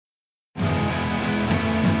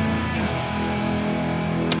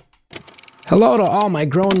Hello to all my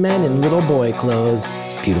grown men in little boy clothes.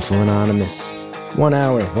 It's Beautiful Anonymous. 1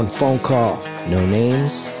 hour, one phone call. No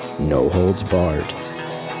names, no holds barred.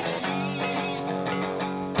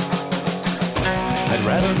 I'd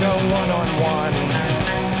rather go one-on-one.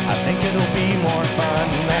 I think it'll be more fun,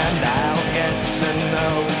 and I'll get to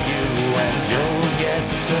know you, and you'll get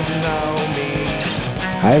to know me.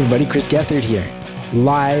 Hi everybody, Chris Gethard here.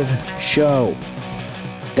 Live show.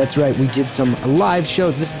 That's right, we did some live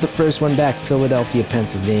shows. This is the first one back, Philadelphia,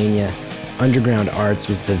 Pennsylvania. Underground Arts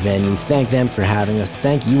was the venue. Thank them for having us.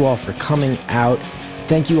 Thank you all for coming out.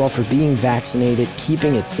 Thank you all for being vaccinated,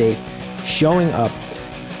 keeping it safe, showing up.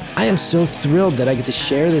 I am so thrilled that I get to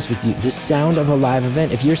share this with you, the sound of a live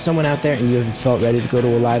event. If you're someone out there and you haven't felt ready to go to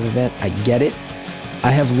a live event, I get it.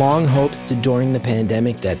 I have long hoped during the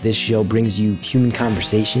pandemic that this show brings you human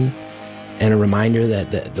conversation and a reminder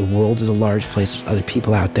that the world is a large place. There's other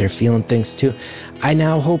people out there feeling things too. I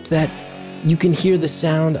now hope that you can hear the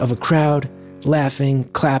sound of a crowd laughing,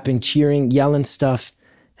 clapping, cheering, yelling stuff,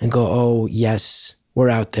 and go, oh, yes, we're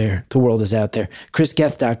out there. The world is out there.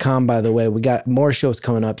 ChrisGeth.com, by the way. We got more shows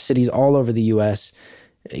coming up, cities all over the U.S.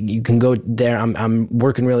 You can go there. I'm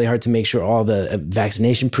working really hard to make sure all the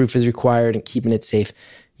vaccination proof is required and keeping it safe.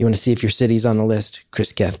 You want to see if your city's on the list?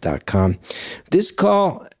 ChrisGeth.com. This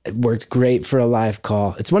call worked great for a live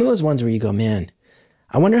call. It's one of those ones where you go, man,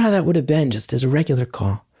 I wonder how that would have been just as a regular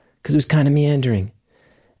call, because it was kind of meandering.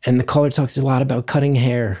 And the caller talks a lot about cutting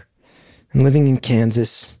hair and living in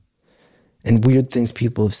Kansas and weird things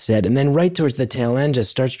people have said. And then right towards the tail end just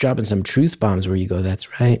starts dropping some truth bombs where you go,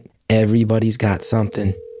 that's right. Everybody's got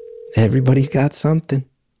something. Everybody's got something.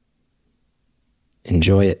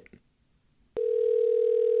 Enjoy it.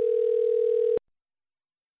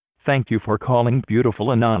 Thank you for calling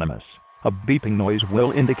Beautiful Anonymous. A beeping noise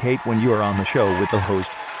will indicate when you are on the show with the host.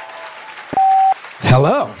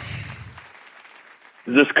 Hello.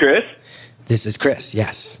 Is this Chris? This is Chris,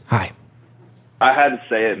 yes. Hi. I had to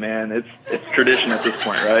say it, man. It's tradition at this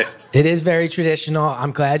point, right? It is very traditional.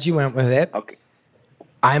 I'm glad you went with it. Okay.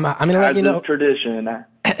 I'm going to let you know. Tradition.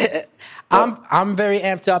 I'm very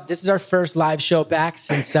amped up. This is our first live show back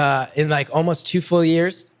since in like almost 2 full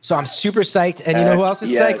years. So I'm super psyched. And you know who else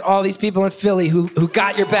is psyched? All these people in Philly who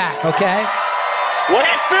got your back, okay? What,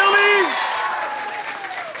 Philly?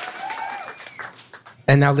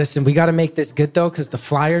 And now listen, we got to make this good though, because the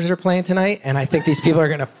Flyers are playing tonight, and I think these people are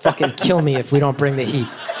going to fucking kill me if we don't bring the heat.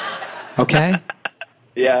 Okay?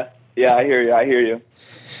 Yeah, I hear you.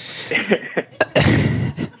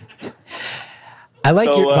 I like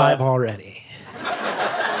your vibe already.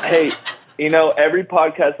 Hey, you know, every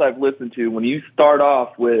podcast I've listened to, when you start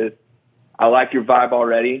off with, I like your vibe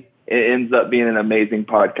already, it ends up being an amazing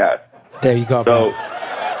podcast. There you go, bro.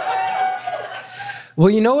 Well,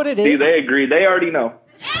 you know what it is? See, they agree. They already know.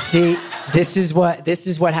 See, this is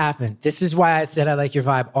what happened. This is why I said I like your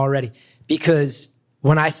vibe already. Because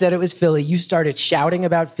when I said it was Philly, you started shouting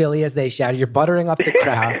about Philly as they shouted. You're buttering up the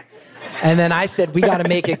crowd. And then I said, we got to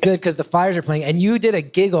make it good because the Flyers are playing. And you did a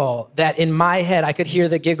giggle that in my head, I could hear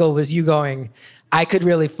the giggle was you going, I could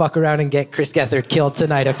really fuck around and get Chris Gethard killed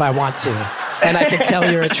tonight if I want to. And I can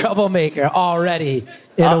tell you're a troublemaker already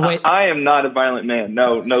in a way. I am not a violent man.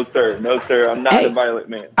 No, sir. No, sir. I'm not a violent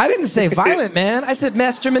man. I didn't say violent man. I said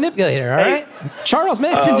master manipulator, all right? Charles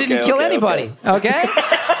Manson didn't kill anybody, okay?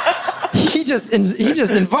 He just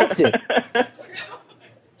invoked it.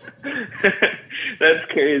 That's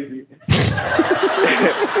crazy.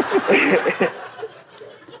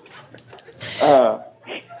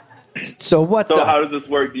 So what's up? So how does this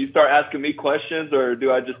work? Do you start asking me questions, or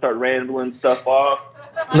do I just start rambling stuff off?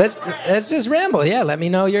 Let's just ramble. Yeah, let me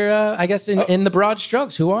know your. I guess in the broad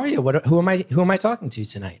strokes, who are you? Who am I talking to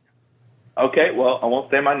tonight? Okay, well, I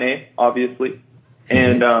won't say my name, obviously,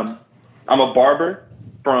 and I'm a barber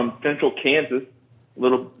from Central Kansas.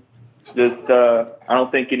 I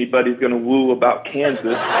don't think anybody's gonna woo about Kansas,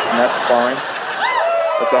 and that's fine.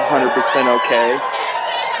 That's 100% okay.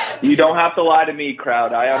 You don't have to lie to me,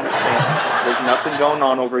 crowd. I understand. There's nothing going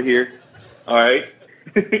on over here. All right.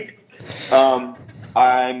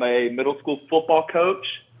 I'm a middle school football coach.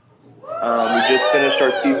 We just finished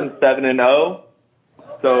our season 7-0,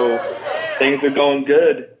 so things are going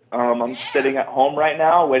good. I'm sitting at home right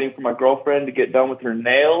now, waiting for my girlfriend to get done with her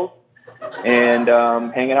nails, and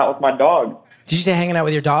hanging out with my dog. Did you say hanging out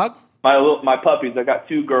with your dog? My puppies. I got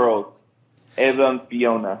 2 girls, Ava and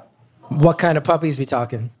Fiona. What kind of puppies we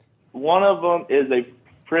talking? One of them is a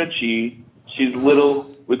Frenchie. She's little.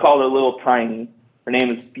 We call her Little Tiny. Her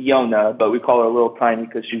name is Fiona, but we call her Little Tiny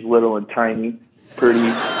because she's little and tiny. Pretty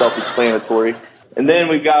self-explanatory. And then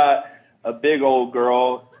we got a big old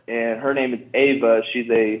girl, and her name is Ava. She's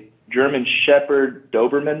a German Shepherd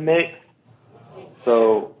Doberman mix.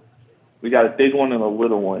 So we got a big one and a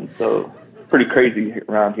little one. So pretty crazy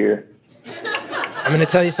around here. I'm going to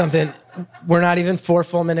tell you something. We're not even 4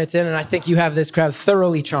 full minutes in, and I think you have this crowd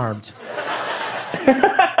thoroughly charmed.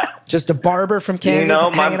 Just a barber from Kansas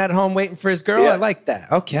hanging at home waiting for his girl. Yeah. I like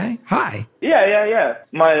that. Okay. Hi. Yeah.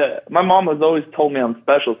 My mom has always told me I'm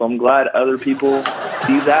special, so I'm glad other people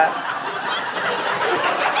see that.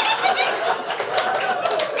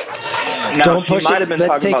 Now, don't push it.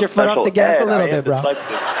 Let's take your foot off the gas a little bit, bro.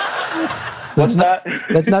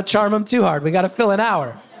 Let's not charm them too hard. We got to fill an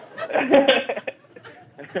hour.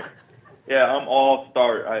 Yeah, I'm all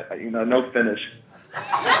start. No finish.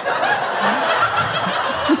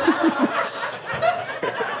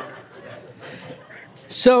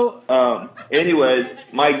 So, anyways,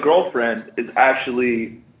 my girlfriend is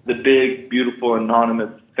actually the big, beautiful,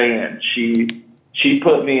 anonymous fan. She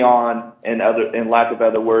put me on, in lack of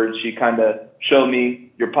other words, she kind of showed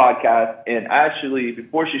me your podcast. And actually,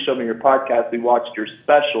 before she showed me your podcast, we watched your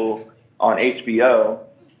special on HBO,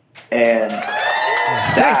 and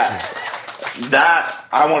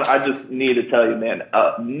I just need to tell you, man,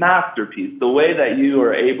 a masterpiece. The way that you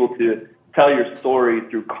are able to tell your story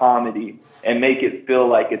through comedy and make it feel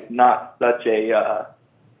like it's not such a,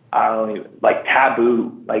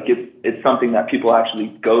 taboo. Like it's something that people actually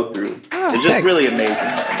go through. It's just really amazing,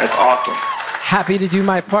 man. It's awesome. Happy to do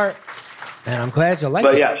my part, and I'm glad you liked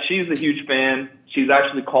it. But yeah, she's a huge fan. She's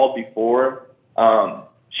actually called before.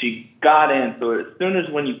 She got in, so as soon as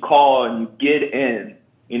when you call and you get in,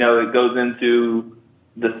 it goes into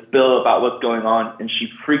the spill about what's going on, and she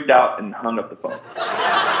freaked out and hung up the phone.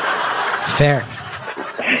 Fair.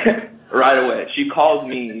 Right away. She calls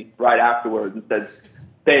me right afterwards and says,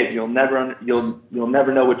 "Babe, you'll never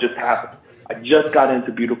know what just happened. I just got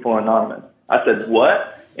into Beautiful Anonymous." I said,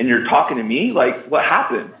 "What? And you're talking to me? Like, what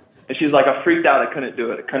happened?" And she's like, "I freaked out. I couldn't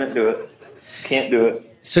do it. Can't do it."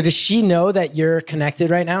 So does she know that you're connected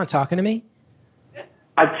right now and talking to me?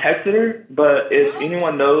 I texted her, but if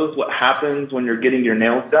anyone knows what happens when you're getting your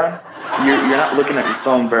nails done, you're not looking at your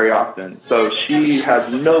phone very often. So she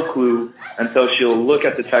has no clue until she'll look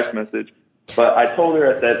at the text message. But I told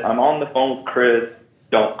her, I said, "I'm on the phone with Chris.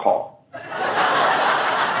 Don't call."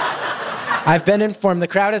 I've been informed. The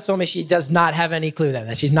crowd has told me she does not have any clue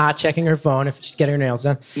that she's not checking her phone if she's getting her nails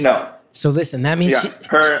done. No. So listen, that means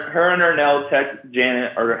her and her nail tech,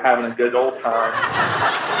 Janet, are having a good old time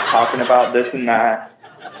talking about this and that.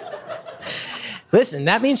 Listen,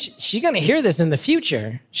 that means she's going to hear this in the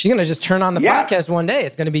future. She's going to just turn on the podcast one day.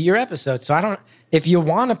 It's going to be your episode. So if you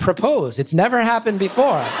want to propose, it's never happened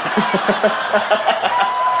before.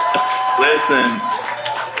 Listen,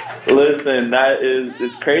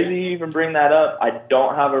 it's crazy you even bring that up. I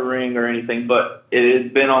don't have a ring or anything, but it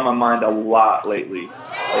has been on my mind a lot lately.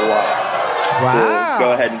 A lot. Wow. So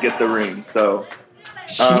go ahead and get the ring. So,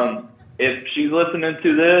 if she's listening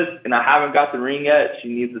to this and I haven't got the ring yet, she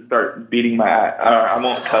needs to start beating my ass. I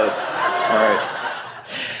won't cuss. All right.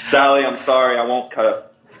 Sally, I'm sorry. I won't cuss.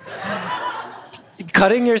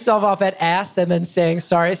 Cutting yourself off at ass and then saying,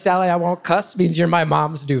 "Sorry, Sally, I won't cuss," means you're my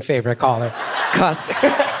mom's new favorite caller. Cuss.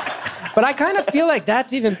 But I kind of feel like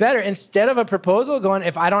that's even better. Instead of a proposal going,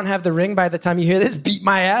 "If I don't have the ring by the time you hear this, beat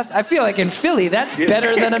my ass." I feel like in Philly, that's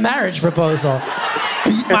better than a marriage proposal.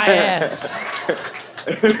 Beat my ass.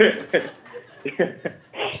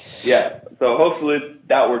 Yeah, so hopefully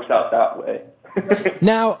that works out that way.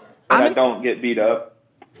 Now, I don't get beat up.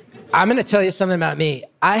 I'm going to tell you something about me.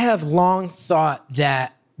 I have long thought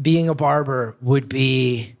that being a barber would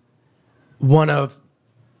be one of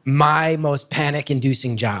my most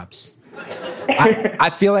panic-inducing jobs. I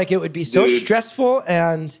feel like it would be so stressful,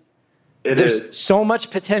 and there's so much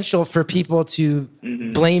potential for people to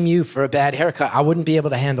blame you for a bad haircut. I wouldn't be able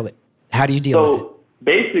to handle it. How do you deal with it?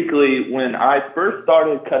 Basically, when I first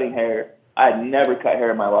started cutting hair, I had never cut hair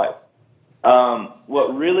in my life.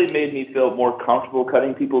 What really made me feel more comfortable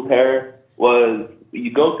cutting people's hair was you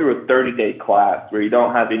go through a 30-day class where you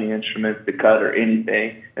don't have any instruments to cut or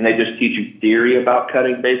anything, and they just teach you theory about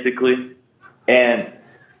cutting, basically. And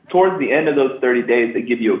towards the end of those 30 days, they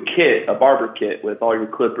give you a kit, a barber kit, with all your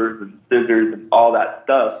clippers and scissors and all that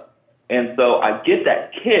stuff. And so I get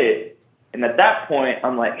that kit, and at that point,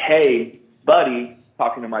 I'm like, "Hey, buddy,"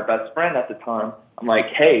 talking to my best friend at the time, I'm like,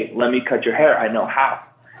 "Hey, let me cut your hair. I know how."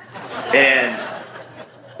 And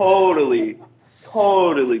totally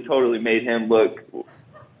made him look,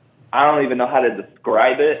 I don't even know how to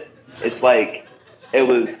describe it. It's like it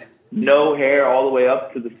was no hair all the way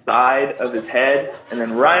up to the side of his head, and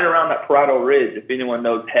then right around that parietal ridge, if anyone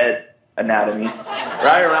knows head anatomy,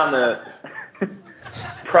 right around the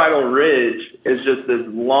parietal ridge is just this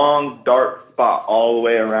long, dark spot all the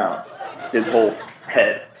way around his whole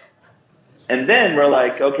head. And then we're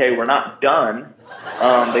like, okay, we're not done.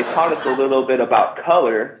 They taught us a little bit about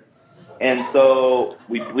color, and so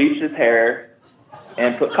we bleached his hair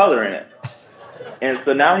and put color in it. And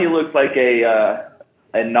so now he looks like a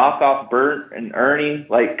knockoff Bert and Ernie,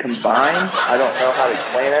 like combined. I don't know how to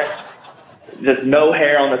explain it. Just no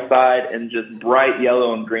hair on the side and just bright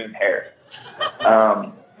yellow and green hair.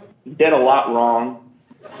 Did a lot wrong.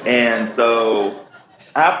 And so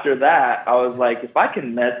after that, I was like, if I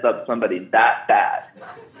can mess up somebody that bad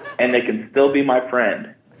and they can still be my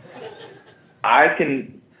friend, I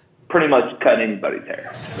can pretty much cut anybody's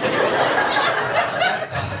hair.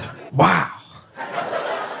 Wow.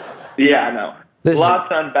 Yeah, I know. Lots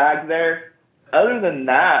to unbag there. Other than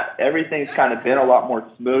that, everything's kind of been a lot more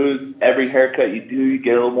smooth. Every haircut you do, you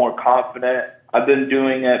get a little more confident. I've been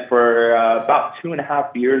doing it for about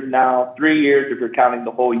 2.5 years now, 3 years if you're counting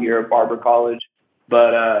the whole year of barber college.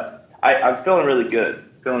 But I'm feeling really good,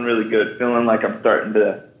 feeling like I'm starting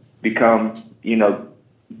to become,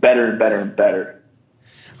 better and better and better.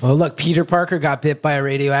 Well, look, Peter Parker got bit by a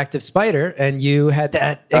radioactive spider, and you had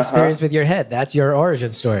that experience with your head. That's your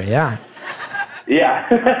origin story, yeah. Yeah.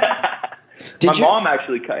 My mom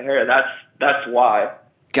actually cut hair. That's why.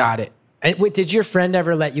 Got it. And wait, did your friend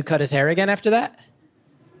ever let you cut his hair again after that?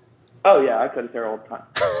 Oh, yeah, I cut his hair all the time.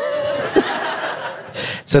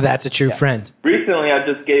 So that's a true friend. Recently, I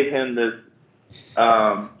just gave him this,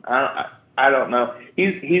 I don't know.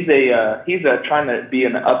 He's trying to be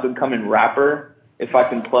an up-and-coming rapper, if I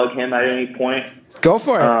can plug him at any point. Go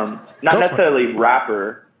for it. Not necessarily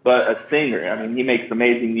rapper, but a singer. I mean, he makes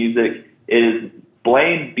amazing music. It is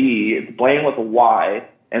Blaine B. It's Blaine with a Y,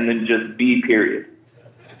 and then just B period.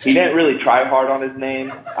 He didn't really try hard on his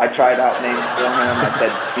name. I tried out names for him. I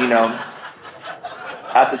said,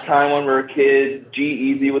 at the time when we were kids,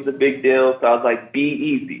 G-Eazy was a big deal, so I was like,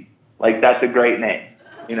 B-Easy. Like, that's a great name,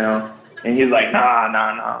 And he's like,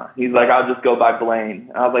 nah. He's like, I'll just go by Blaine.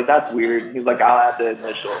 And I was like, that's weird. He's like, I'll add the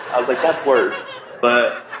initials. I was like, that's worse.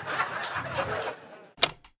 But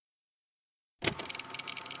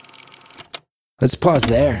let's pause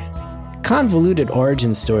there. Convoluted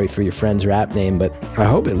origin story for your friend's rap name, but I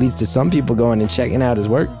hope it leads to some people going and checking out his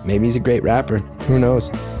work. Maybe he's a great rapper. Who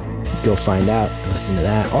knows? Go find out and listen to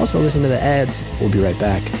that. Also listen to the ads. We'll be right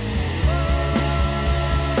back.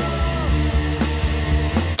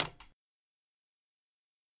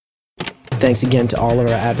 Thanks again to all of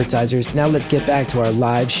our advertisers. Now let's get back to our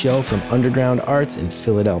live show from Underground Arts in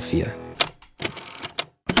Philadelphia.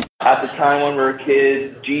 At the time when we were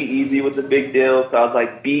kids, G-Eazy was a big deal, so I was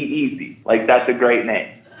like, B-Easy. Like, that's a great name,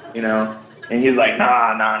 And he's like,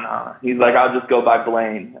 nah. He's like, I'll just go by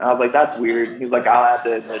Blaine. And I was like, that's weird. He's like, I'll add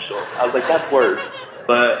the initials. I was like, that's worse.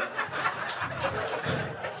 But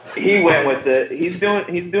he went with it. He's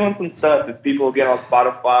doing some stuff. If people get on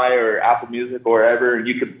Spotify or Apple Music or wherever,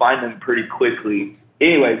 you can find him pretty quickly.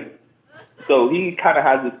 Anyways, so he kind of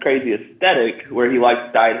has this crazy aesthetic where he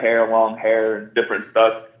likes dyed hair, long hair, and different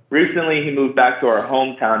stuff. Recently, he moved back to our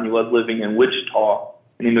hometown. He was living in Wichita,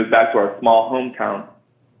 and he moved back to our small hometown.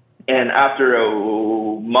 And after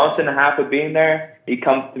a month and a half of being there, he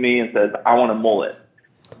comes to me and says, I want a mullet.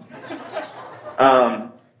 I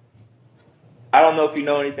don't know if you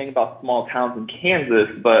know anything about small towns in Kansas,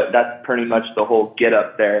 but that's pretty much the whole get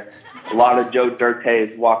up there. A lot of Joe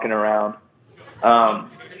Dirtes walking around.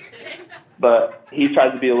 But he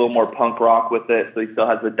tries to be a little more punk rock with it, so he still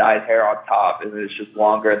has the dyed hair on top, and it's just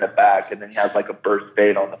longer in the back, and then he has like a burst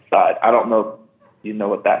fade on the side. I don't know if you know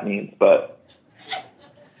what that means, but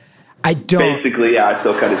I don't. Basically, yeah, I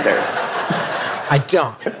still cut his hair. I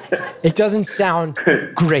don't. It doesn't sound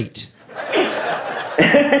great.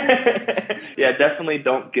 Yeah, definitely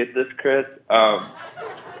don't get this, Chris. But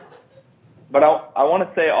I want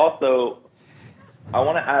to say also, I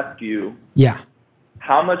want to ask you. Yeah.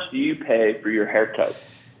 How much do you pay for your haircut?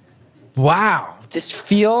 Wow, this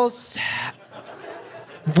feels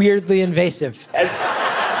weirdly invasive. No.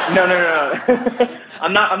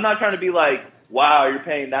 I'm not trying to be like, wow, you're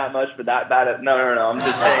paying that much for that bad. No. I'm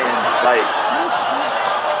just saying, like,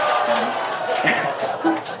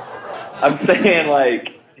 I'm saying,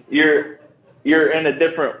 like, you're in a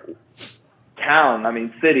different town. I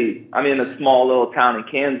mean, city. I'm in a small little town in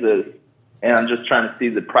Kansas, and I'm just trying to see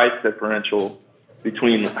the price differential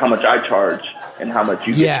between how much I charge and how much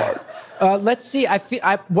you get charged. Let's see. Let me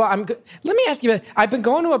ask you. I've been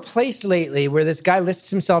going to a place lately where this guy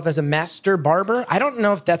lists himself as a master barber. I don't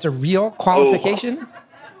know if that's a real qualification. Oh.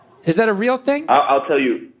 Is that a real thing? I'll tell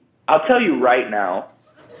you right now.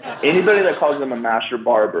 Anybody that calls them a master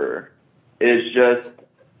barber is just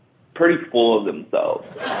pretty full of themselves.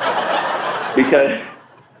 Because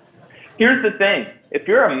here's the thing. If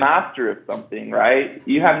you're a master of something, right,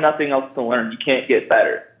 you have nothing else to learn. You can't get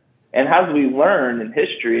better. And as we learn in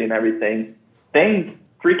history and everything, things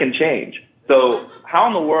freaking change. So how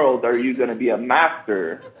in the world are you going to be a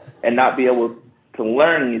master and not be able to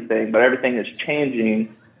learn anything, but everything is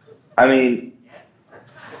changing? I mean,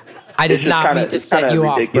 I did not mean to set you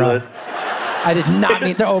off, bro. I did not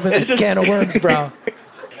mean to open this can of worms, bro.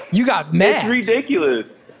 You got mad. It's ridiculous.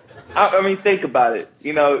 I mean, think about it.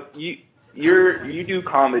 You know, you do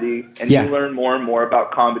comedy, and you learn more and more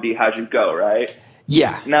about comedy as you go, right?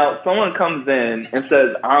 Yeah. Now, someone comes in and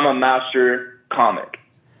says, I'm a master comic.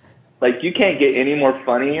 Like, you can't get any more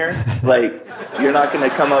funnier. Like, you're not going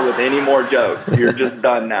to come up with any more jokes. You're just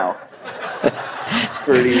done now.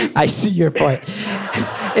 I see your point.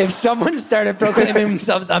 If someone started proclaiming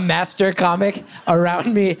themselves a master comic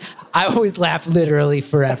around me, I would laugh literally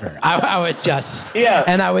forever. I would just,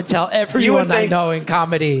 and I would tell everyone I know in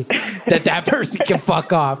comedy that person can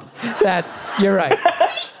fuck off. You're right.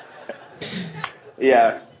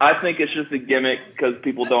 Yeah, I think it's just a gimmick because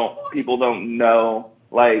people don't know.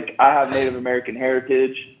 Like, I have Native American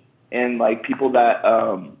heritage, and like people that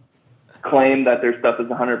claim that their stuff is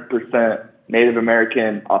 100% Native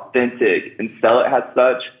American, authentic, and sell it as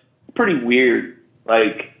such, pretty weird.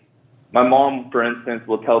 Like, my mom, for instance,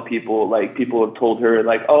 will tell people, like, people have told her,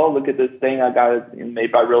 like, oh, look at this thing I got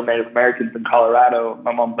made by real Native Americans in Colorado.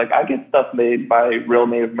 My mom's like, I get stuff made by real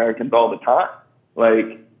Native Americans all the time.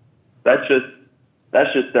 Like, that's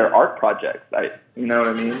just their art projects. You know what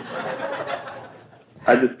I mean?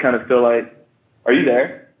 I just kind of feel like, are you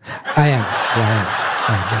there? I am. Yeah,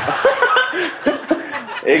 I am.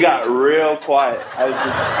 It got real quiet. I was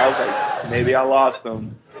like, maybe I lost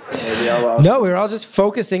them. No, we were all just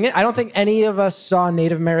focusing it. I don't think any of us saw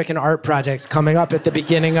Native American art projects coming up at the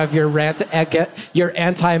beginning of your rant, your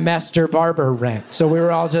anti-master barber rant. So we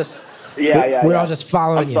were all just, we're all just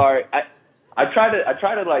following you. I'm sorry. I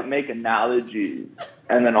try to like make analogies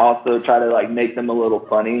and then also try to like make them a little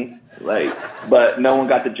funny. Like, but no one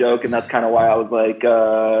got the joke, and that's kind of why I was like,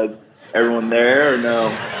 everyone there or no?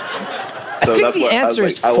 So I think the answer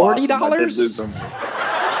is $40.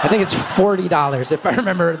 I think it's $40 if I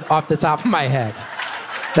remember off the top of my head.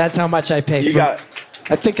 That's how much I pay.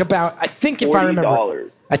 I think if I remember.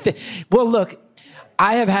 Well, look,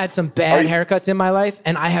 I have had some bad haircuts in my life,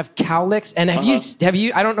 and I have cowlicks. And have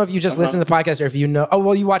you? I don't know if you just listen to the podcast or if you know. Oh,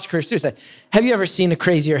 well, you watch Curse Suicide. Have you ever seen a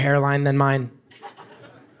crazier hairline than mine?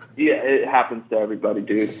 Yeah, it happens to everybody,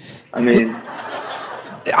 dude. I mean,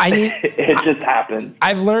 it just happens.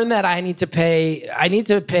 I've learned that I need to pay.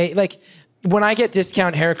 Like, when I get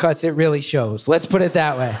discount haircuts, it really shows. Let's put it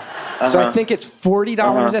that way. So I think it's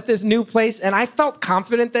 $40 at this new place, and I felt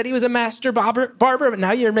confident that he was a master barber, but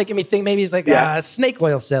now you're making me think maybe he's like a snake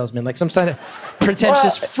oil salesman, like some sort of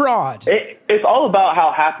pretentious fraud. It's all about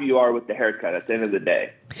how happy you are with the haircut at the end of the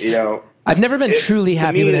day. You know, I've never been truly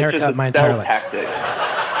happy with a haircut my entire life.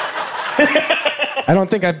 I don't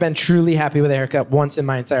think I've been truly happy with a haircut once in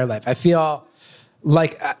my entire life. I feel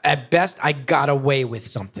like at best I got away with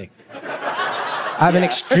something. I have an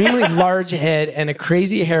extremely large head and a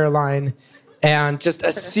crazy hairline and just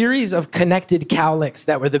a series of connected cowlicks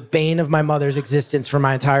that were the bane of my mother's existence for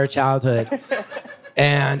my entire childhood.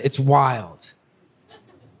 And it's wild.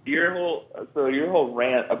 Your whole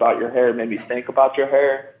rant about your hair made me think about your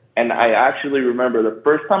hair. And I actually remember the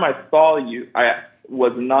first time I saw you, I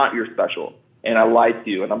was not your special. And I lied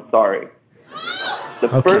to you, and I'm sorry.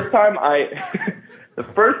 The first time I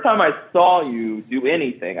saw you do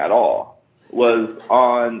anything at all was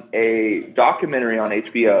on a documentary on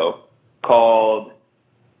HBO called,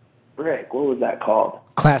 Rick, what was that called?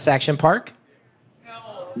 Class Action Park?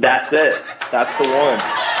 That's it. That's the one.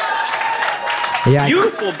 Yeah,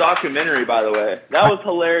 beautiful documentary, by the way. That was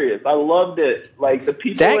hilarious. I loved it. Like, the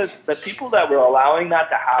people that were allowing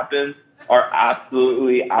that to happen are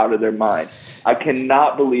absolutely out of their mind. I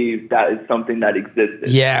cannot believe that is something that existed.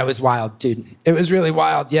 Yeah, it was wild, dude. It was really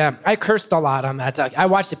wild, yeah. I cursed a lot on that doc. I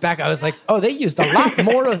watched it back. I was like, oh, they used a lot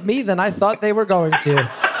more of me than I thought they were going to.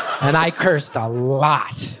 And I cursed a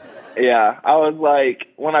lot. Yeah, I was like,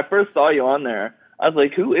 when I first saw you on there, I was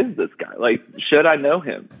like, who is this guy? Like, should I know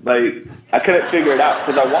him? Like, I couldn't figure it out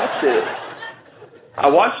because I watched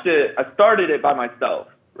it. I started it by myself,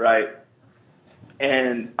 right?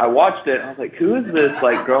 And I watched it, and I was like, who is this,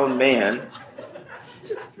 like, grown man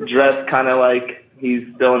dressed kind of like he's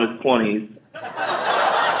still in his 20s?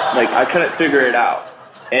 Like, I couldn't figure it out.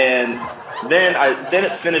 And then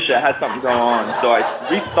it finished. I had something going on, so I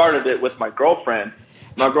restarted it with my girlfriend.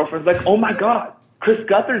 My girlfriend's like, oh, my God, Chris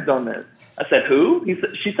Guther's on this. I said, who?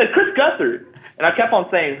 She said, Chris Guthrie. And I kept on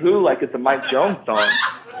saying who like it's a Mike Jones song.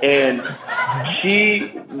 And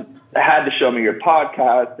she had to show me your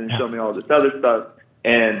podcast and show me all this other stuff.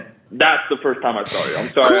 And that's the first time I saw you. I'm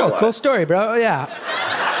sorry. Cool story, bro. Yeah.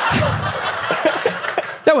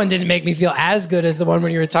 That one didn't make me feel as good as the one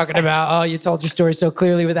when you were talking about, oh, you told your story so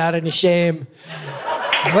clearly without any shame.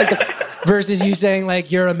 Like versus you saying,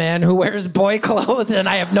 like, you're a man who wears boy clothes and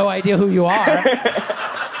I have no idea who you are.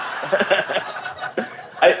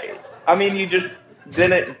 I mean, you just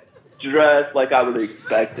didn't dress like I would have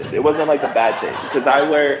expected. It wasn't like a bad thing because I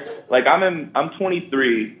wear, like, I'm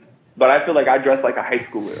 23, but I feel like I dress like a high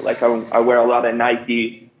schooler. Like I wear a lot of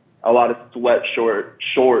Nike, a lot of sweat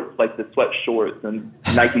shorts, like the sweat shorts and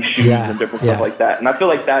Nike shoes and different stuff like that. And I feel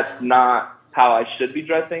like that's not how I should be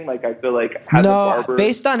dressing. Like I feel like as a barber,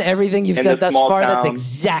 based on everything you've said thus far, that's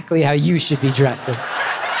exactly how you should be dressing.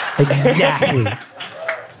 Exactly.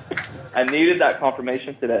 I needed that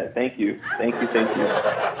confirmation today. Thank you.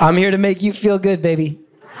 I'm here to make you feel good, baby.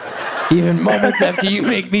 Even moments after you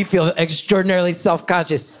make me feel extraordinarily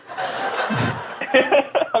self-conscious.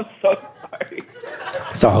 I'm so sorry.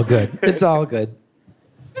 It's all good. It's all good.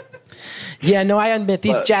 Yeah, no, I admit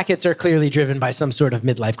these jackets are clearly driven by some sort of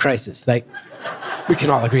midlife crisis. Like, we can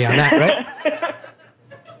all agree on that, right?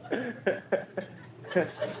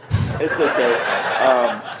 It's okay.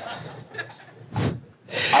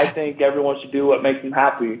 I think everyone should do what makes them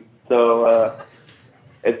happy. So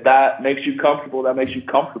if that makes you comfortable, that makes you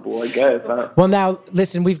comfortable, I guess. Well, now,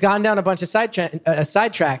 listen, we've gone down a bunch of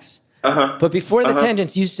sidetracks. But before the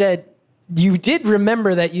tangents, you said you did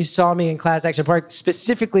remember that you saw me in Class Action Park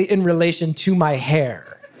specifically in relation to my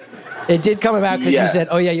hair. It did come about because you said,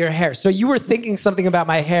 oh, yeah, your hair. So you were thinking something about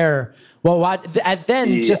my hair. Well,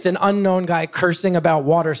 then just an unknown guy cursing about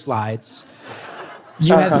water slides.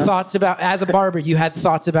 You had thoughts about, as a barber, you had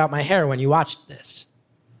thoughts about my hair when you watched this.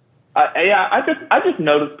 I just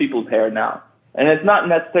notice people's hair now. And it's not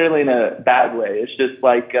necessarily in a bad way. It's just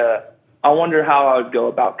like, I wonder how I would go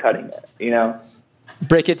about cutting it, you know?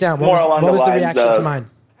 Break it down. What was the reaction to mine?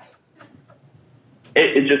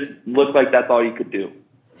 It just looked like that's all you could do.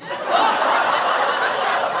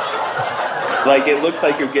 Like, it looks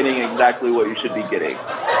like you're getting exactly what you should be getting.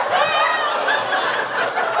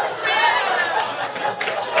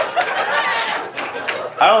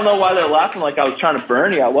 I don't know why they're laughing like I was trying to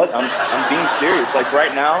burn you. I'm being serious. Like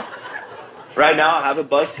right now I have a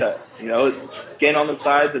buzz cut. You know, it's skin on the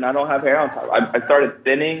sides and I don't have hair on top. I started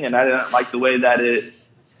thinning and I didn't like the way that it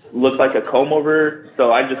looked like a comb over,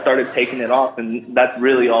 so I just started taking it off, and that's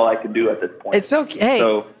really all I could do at this point. It's okay. Hey,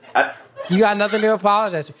 so you got nothing to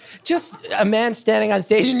apologize for. Just a man standing on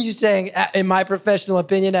stage and you saying, in my professional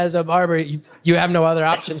opinion as a barber, you have no other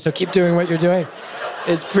option, so keep doing what you're doing,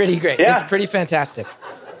 is pretty great. Yeah. It's pretty fantastic.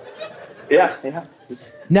 Yeah.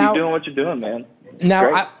 Now, keep doing what you're doing, man.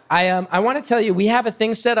 Now, I want to tell you, we have a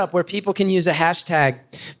thing set up where people can use a hashtag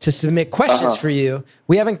to submit questions for you.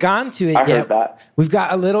 We haven't gone to it yet. I heard that. We've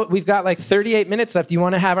got like 38 minutes left. Do you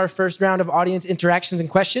want to have our first round of audience interactions and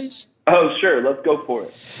questions? Oh, sure. Let's go for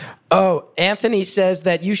it. Oh, Anthony says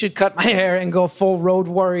that you should cut my hair and go full Road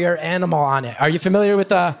Warrior Animal on it. Are you familiar with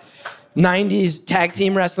the 90s tag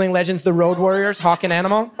team wrestling legends, the Road Warriors, Hawk and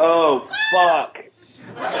Animal? Oh, fuck.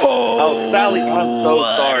 Oh, Sally, I'm so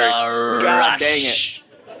sorry. God dang it.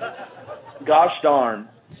 Gosh darn.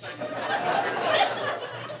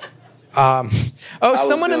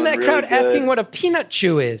 Someone in that crowd asking what a peanut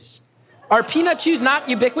chew is. Are peanut chews not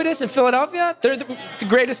ubiquitous in Philadelphia? They're the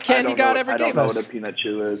greatest candy God ever gave us. I don't know what a peanut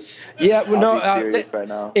chew is. Yeah, well, right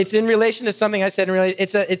now. It's in relation to something I said.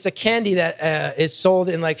 It's a candy that is sold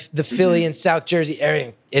in like the Philly and South Jersey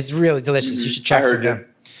area. It's really delicious. You should check some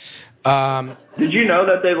out. Did you know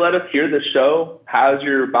that they let us hear the show as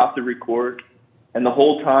you're about to record? And the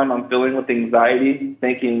whole time I'm feeling with anxiety,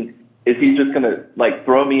 thinking, is he just going to like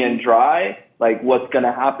throw me in dry? Like what's going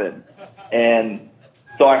to happen? And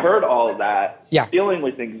so I heard all of that, feeling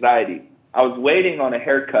with anxiety. I was waiting on a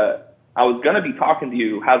haircut. I was going to be talking to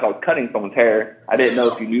you as I was cutting someone's hair. I didn't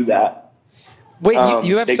know if you knew that. Wait,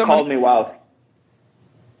 you have they someone? They called me while...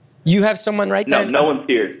 You have someone right there? No one's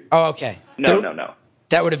here. Oh, okay. No.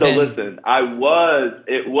 That would have been... So listen,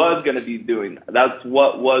 it was going to be doing that. That's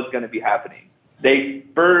what was going to be happening. They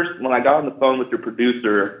first, when I got on the phone with your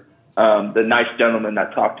producer, the nice gentleman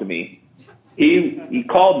that talked to me, he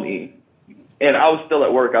called me, and I was still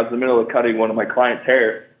at work. I was in the middle of cutting one of my client's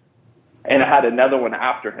hair, and I had another one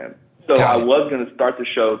after him. So I was going to start the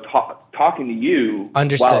show talking to you while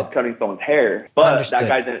I was cutting someone's hair, but that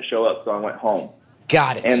guy didn't show up, so I went home.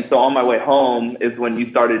 Got it. And so on my way home is when you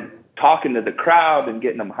started talking to the crowd and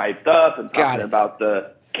getting them hyped up and talking about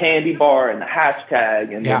the candy bar and the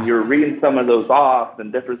hashtag, and then you're reading some of those off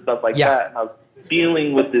and different stuff like that. And I was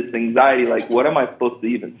dealing with this anxiety, like, what am I supposed to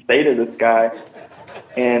even say to this guy?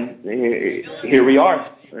 And here we are.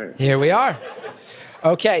 Here we are.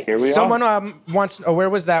 Okay. Someone wants. Oh, where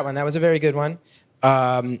was that one? That was a very good one.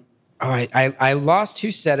 I lost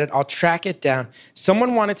who said it. I'll track it down.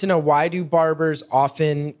 Someone wanted to know, why do barbers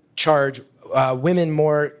often charge women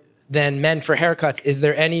more than men for haircuts? Is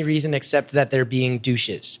there any reason except that they're being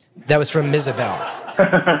douches? That was from Isabel.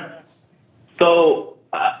 So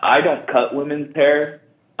I don't cut women's hair.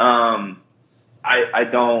 I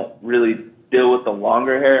don't really deal with the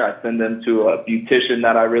longer hair. I send them to a beautician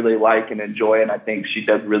that I really like and enjoy, and I think she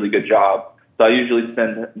does a really good job. So I usually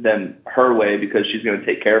send them her way because she's going to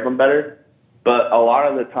take care of them better. But a lot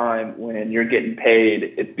of the time when you're getting paid,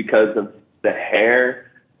 it's because of the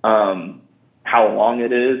hair, how long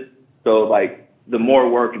it is. So, like, the more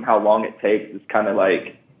work and how long it takes is kind of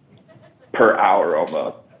like per hour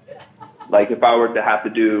almost. Like, if I were to have to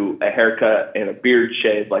do a haircut and a beard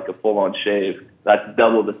shave, like a full-on shave, that's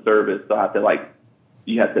double the service. So I have to,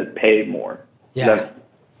 you have to pay more. Yeah.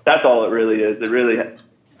 That's all it really is. It really,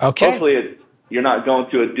 hopefully you're not going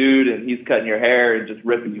to a dude and he's cutting your hair and just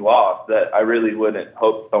ripping you off. That I really wouldn't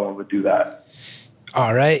hope someone would do that.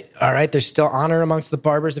 All right. There's still honor amongst the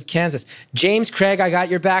barbers of Kansas. James Craig, I got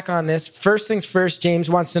your back on this. First things first, James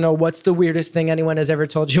wants to know, what's the weirdest thing anyone has ever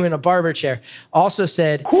told you in a barber chair?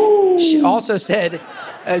 She also said,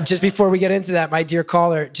 just before we get into that, my dear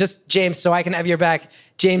caller, just James, so I can have your back,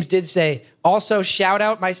 James did say, also shout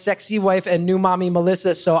out my sexy wife and new mommy,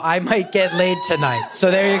 Melissa, so I might get laid tonight. So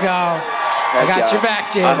there you go. I got your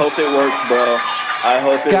back, James. I hope it works, bro. I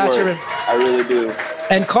hope it works. I really do.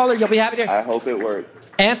 And caller, you'll be happy to hear. I hope it works.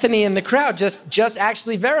 Anthony in the crowd just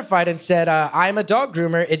actually verified and said, I'm a dog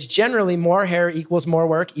groomer. It's generally more hair equals more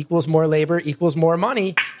work, equals more labor, equals more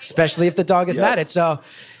money, especially if the dog is matted. So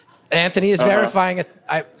Anthony is verifying it.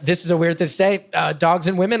 This is a weird thing to say. Dogs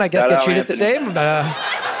and women, I guess, get treated the same.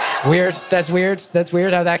 Weird. That's weird. That's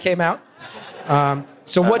weird how that came out.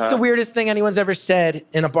 So what's the weirdest thing anyone's ever said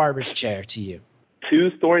in a barber's chair to you?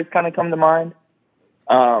 Two stories kind of come to mind.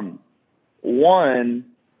 One,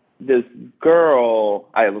 this girl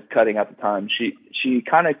I was cutting at the time, she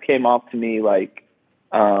kind of came off to me like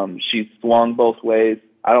she swung both ways.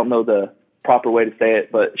 I don't know the proper way to say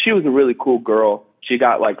it, but she was a really cool girl. She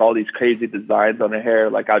got like all these crazy designs on her hair.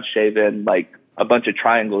 Like I'd shave in like a bunch of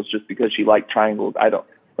triangles just because she liked triangles.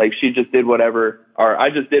 She just did whatever, or I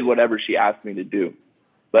just did whatever she asked me to do.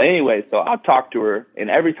 But anyway, so I'd talk to her, and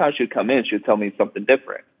every time she'd come in, she'd tell me something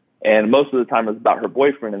different. And most of the time it was about her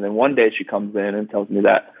boyfriend. And then one day she comes in and tells me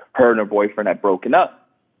that her and her boyfriend had broken up.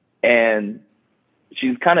 And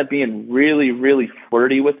she's kind of being really, really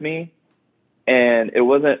flirty with me. And I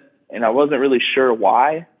wasn't really sure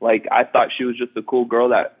why. Like, I thought she was just a cool girl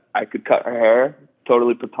that I could cut her hair,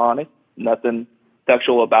 totally platonic, nothing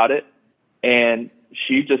sexual about it. And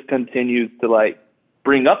she just continues to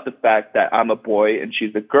bring up the fact that I'm a boy and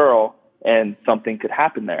she's a girl and something could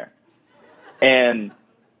happen there. And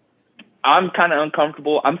I'm kind of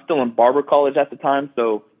uncomfortable. I'm still in barber college at the time,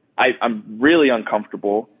 so I'm really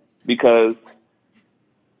uncomfortable because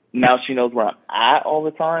now she knows where I'm at all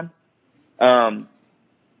the time.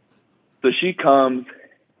 So she comes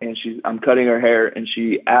and I'm cutting her hair, and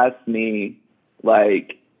she asks me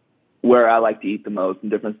where I like to eat the most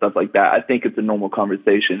and different stuff like that. I think it's a normal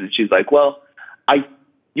conversation. And she's like, well,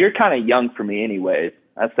 you're kind of young for me anyways.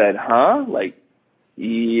 I said, huh?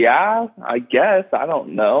 Yeah, I guess. I don't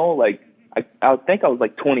know. I think I was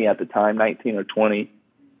 20 at the time, 19 or 20.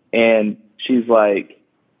 And she's like,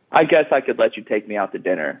 I guess I could let you take me out to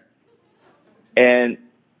dinner. And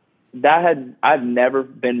I've never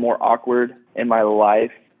been more awkward in my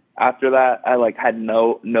life after that. I had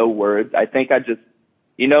no words. I think I just,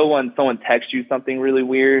 when someone texts you something really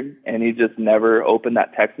weird and you just never open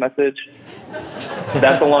that text message,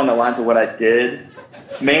 that's along the lines of what I did,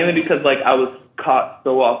 mainly because I was caught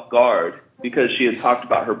so off guard because she had talked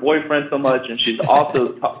about her boyfriend so much, and she's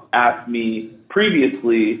also asked me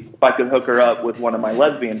previously if I could hook her up with one of my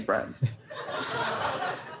lesbian friends.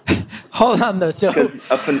 Hold on, though. So,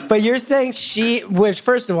 but you're saying which,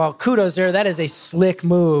 first of all, kudos to her. That is a slick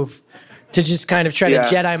move to just kind of try to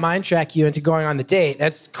Jedi mind track you into going on the date.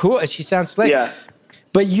 That's cool. She sounds slick. Yeah.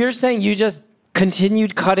 But you're saying you just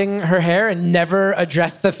continued cutting her hair and never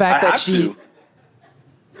addressed the fact that she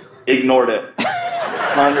ignored it.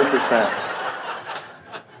 100%.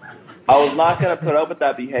 I was not going to put up with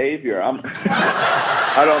that behavior.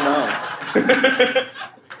 I don't know.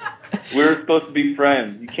 We were supposed to be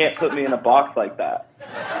friends. You can't put me in a box like that.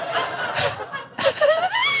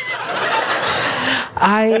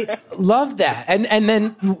 I love that. And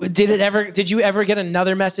then did you ever get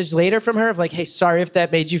another message later from her of like, hey, sorry if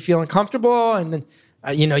that made you feel uncomfortable, and then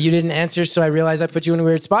you didn't answer, so I realized I put you in a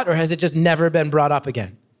weird spot, or has it just never been brought up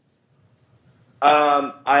again?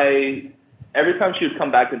 Every time she would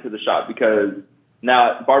come back into the shop, because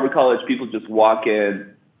now at Barber College, people just walk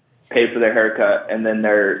in, pay for their haircut, and then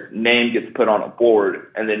their name gets put on a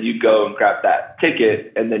board, and then you go and grab that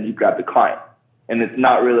ticket, and then you grab the client. And it's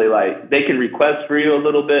not really like, they can request for you a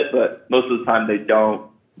little bit, but most of the time they don't.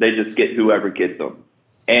 They just get whoever gets them.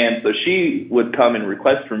 And so she would come and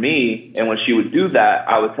request for me, and when she would do that,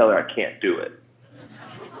 I would tell her I can't do it.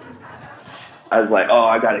 I was like, oh,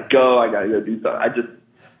 I gotta go do something.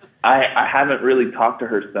 I haven't really talked to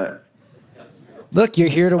her since. Look, you're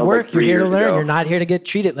here to work, like you're here to learn, ago. You're not here to get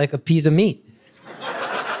treated like a piece of meat.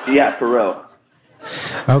 Yeah, for real.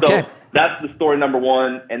 Okay. So that's the story number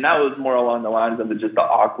one, and that was more along the lines of just the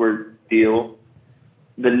awkward deal.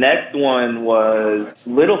 The next one was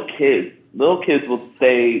little kids. Little kids will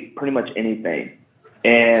say pretty much anything,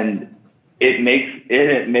 and it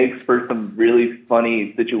makes for some really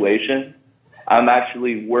funny situations. I'm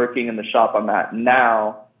actually working in the shop I'm at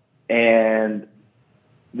now, and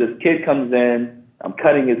this kid comes in. I'm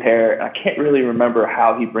cutting his hair, and I can't really remember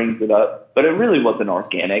how he brings it up, but it really wasn't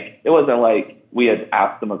organic. It wasn't like we had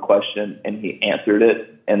asked him a question and he answered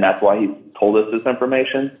it, and that's why he told us this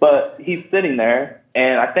information. But he's sitting there,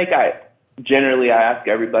 and I think I ask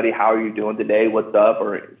everybody, how are you doing today? What's up?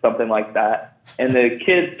 Or something like that. And the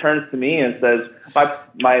kid turns to me and says,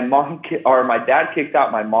 my dad kicked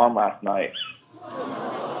out my mom last night.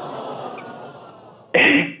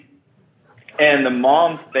 And the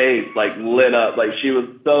mom's face like lit up, like she was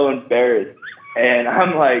so embarrassed. And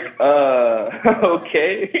I'm like,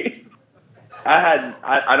 okay.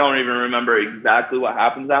 I don't even remember exactly what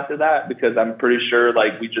happens after that, because I'm pretty sure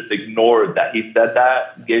like we just ignored that he said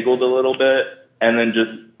that, giggled a little bit, and then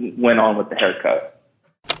just went on with the haircut.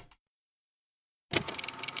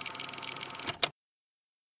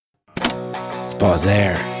 Let's pause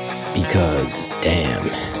there, because damn,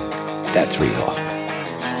 that's real.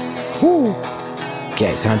 Whew.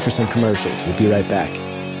 Okay, time for some commercials. We'll be right back.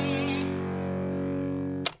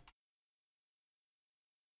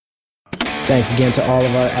 Thanks again to all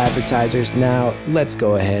of our advertisers. Now, let's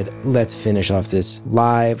go ahead. Let's finish off this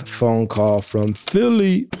live phone call from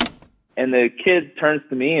Philly. And the kid turns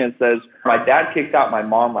to me and says, my dad kicked out my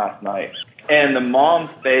mom last night. And the mom's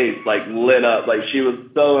face like lit up, like she was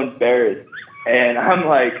so embarrassed. And I'm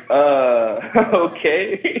like,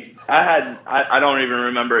 okay. I don't even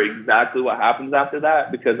remember exactly what happens after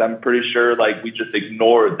that, because I'm pretty sure like we just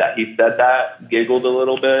ignored that he said that, giggled a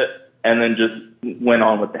little bit, and then just went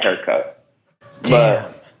on with the haircut. Damn.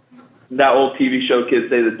 But that old TV show, Kids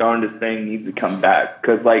Say the Darndest Thing, needs to come back,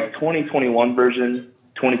 because like 2021 version,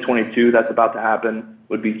 2022, that's about to happen,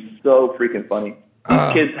 would be so freaking funny.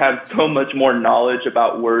 These kids have so much more knowledge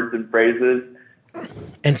about words and phrases.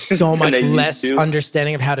 And so much less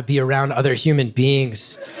understanding of how to be around other human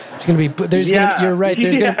beings. You're right.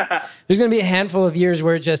 There's gonna be a handful of years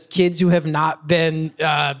where just kids who have not been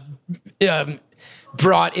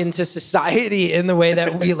brought into society in the way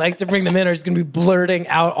that we like to bring them in are just gonna be blurting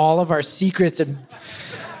out all of our secrets and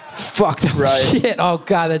fucked up shit. Oh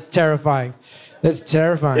God, that's terrifying. That's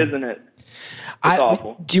terrifying, isn't it? It's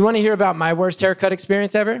awful. Do you want to hear about my worst haircut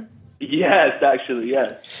experience ever? Yes, actually,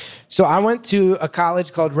 yes. So I went to a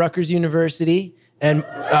college called Rutgers University, and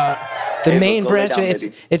the main branch,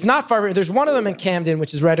 it's not far. There's one of them in Camden,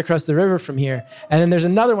 which is right across the river from here. And then there's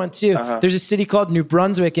another one too. There's a city called New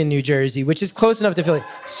Brunswick in New Jersey, which is close enough to Philly.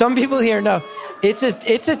 Some people here know it's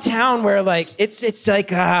a town where like, it's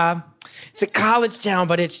like, it's a college town,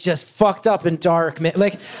 but it's just fucked up and dark, man.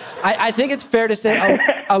 Like, I think it's fair to say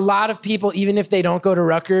a lot of people, even if they don't go to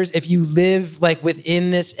Rutgers, if you live like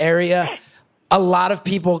within this area, a lot of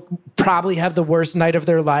people probably have the worst night of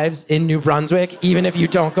their lives in New Brunswick, even if you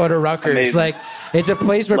don't go to Rutgers. Amazing. Like, it's a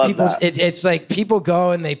place where it's like people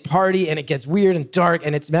go and they party and it gets weird and dark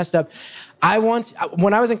and it's messed up.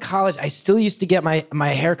 When I was in college, I still used to get my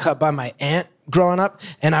hair cut by my aunt growing up,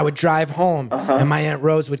 and I would drive home and my Aunt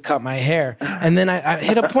Rose would cut my hair. And then I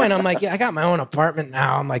hit a point, I'm like, yeah, I got my own apartment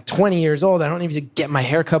now. I'm like 20 years old. I don't need to get my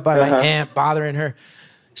hair cut by my aunt, bothering her.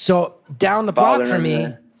 So down the block from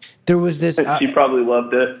me, there was this... she probably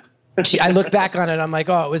loved it. I look back on it, I'm like,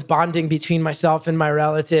 oh, it was bonding between myself and my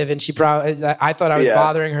relative, and she probably... I thought I was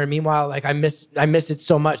bothering her. Meanwhile, like I missed it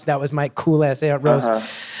so much. That was my cool ass Aunt Rose.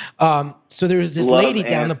 So there was this lady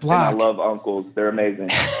down the block. And I love uncles. They're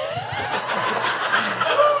amazing.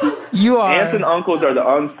 You are... Aunts and uncles are the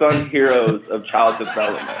unsung heroes of child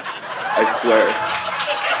development. I swear.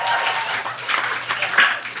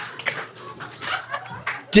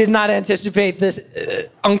 Did not anticipate this.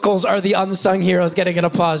 Uncles are the unsung heroes getting an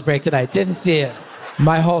applause break tonight. Didn't see it.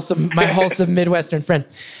 My wholesome Midwestern friend.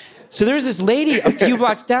 So there's this lady a few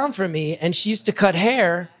blocks down from me, and she used to cut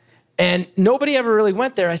hair, and nobody ever really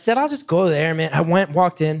went there. I said, I'll just go there, man. I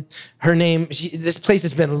walked in. Her name, this place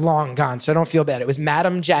has been long gone, so I don't feel bad. It was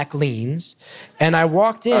Madame Jacqueline's, and I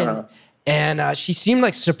walked in, and she seemed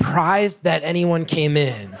like surprised that anyone came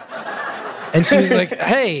in. And she was like,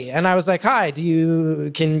 hey. And I was like, hi, do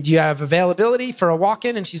you have availability for a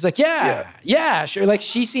walk-in? And she's like, yeah, sure. Like,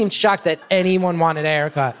 she seemed shocked that anyone wanted a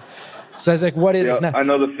haircut. So I was like, what is this now? I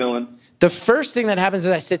know the feeling. The first thing that happens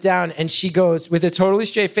is I sit down and she goes, with a totally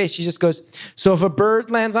straight face, she just goes, so if a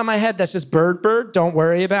bird lands on my head, that's just bird, don't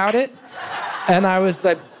worry about it. And I was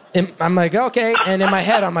like, I'm like, okay. And in my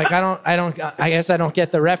head, I'm like, I guess I don't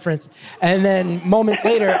get the reference. And then moments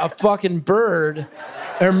later, a fucking bird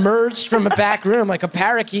emerged from a back room like a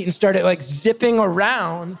parakeet and started like zipping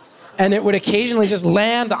around, and it would occasionally just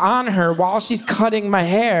land on her while she's cutting my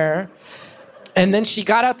hair. And then she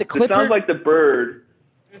got out the clipper. It sounds like the bird.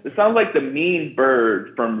 It sounds like the mean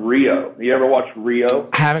bird from Rio. You ever watch Rio?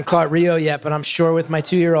 I haven't caught Rio yet, but I'm sure with my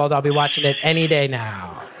 2-year-old, I'll be watching it any day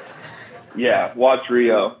now. Yeah, watch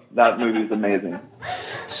Rio. That movie's amazing.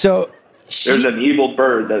 So there's an evil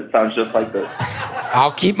bird that sounds just like this.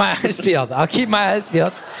 I'll keep my eyes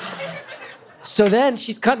peeled. So then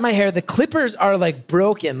she's cutting my hair. The clippers are like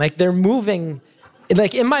broken. Like they're moving.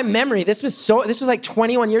 Like in my memory, this was like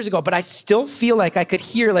 21 years ago, but I still feel like I could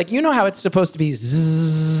hear, like, you know how it's supposed to be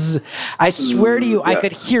zzz. I swear to you, I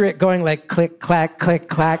could hear it going like click, clack, click,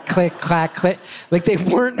 clack, click, clack, click. Like they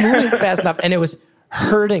weren't moving fast enough, and it was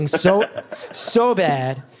hurting so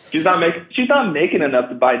bad. She's not making enough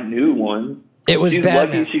to buy new ones. It was She's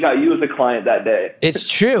bad. lucky she got you as a client that day. It's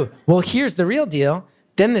true. Well, here's the real deal.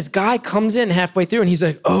 Then this guy comes in halfway through, and he's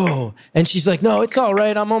like, oh. And she's like, no, it's all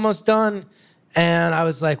right. I'm almost done. And I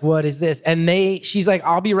was like, what is this? And she's like,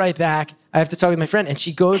 I'll be right back. I have to talk with my friend. And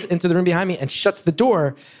she goes into the room behind me and shuts the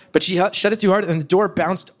door. But she shut it too hard, and the door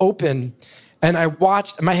bounced open. And I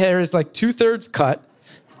watched. My hair is like 2/3 cut.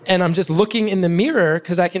 And I'm just looking in the mirror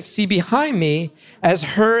because I can see behind me as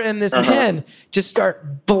her and this man just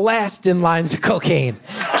start blasting lines of cocaine.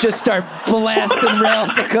 Just start blasting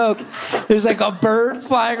rails of coke. There's like a bird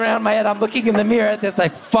flying around my head. I'm looking in the mirror at this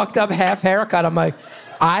like fucked up half haircut. I'm like,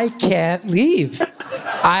 I can't leave.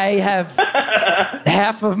 I have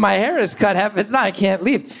half of my hair is cut, half it's not. I can't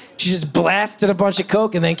leave. She just blasted a bunch of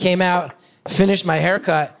coke and then came out, finished my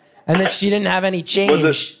haircut, and then she didn't have any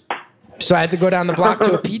change. So I had to go down the block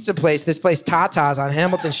to a pizza place. This place, Tata's on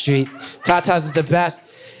Hamilton Street. Tata's is the best.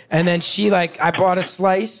 And then I bought a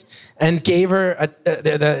slice and gave her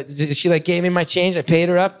she gave me my change. I paid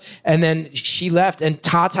her up, and then she left. And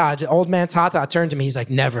old man Tata turned to me. He's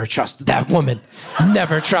like, never trust that woman.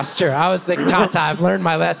 Never trust her. I was like, Tata, I've learned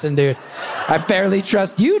my lesson, dude. I barely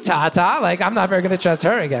trust you, Tata. Like, I'm never going to trust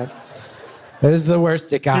her again. This is the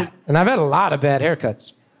worst it got. And I've had a lot of bad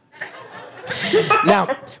haircuts.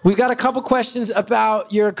 Now, we've got a couple questions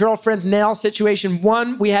about your girlfriend's nail situation.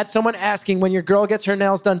 One, we had someone asking, when your girl gets her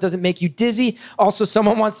nails done, does it make you dizzy? Also,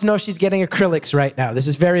 someone wants to know if she's getting acrylics right now. This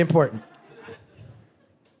is very important.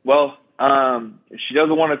 Well, she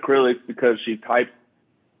doesn't want acrylics because she's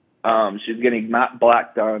getting matte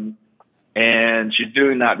black done, and she's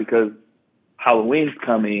doing that because Halloween's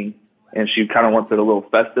coming, and she kind of wants it a little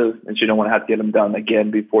festive, and she don't want to have to get them done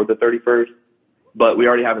again before the 31st. But we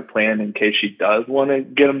already have it planned in case she does want to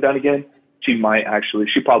get them done again. She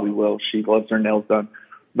probably will. She loves her nails done.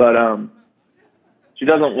 But she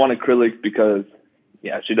doesn't want acrylics because,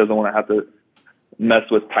 she doesn't want to have to mess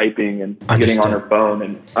with typing and getting on her phone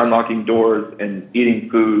and unlocking doors and eating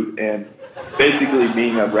food and basically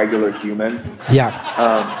being a regular human.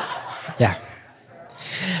 Yeah.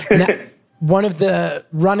 Now, one of the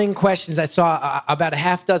running questions I saw about a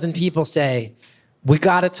half dozen people say, we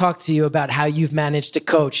got to talk to you about how you've managed to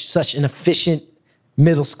coach such an efficient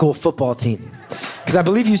middle school football team. Because I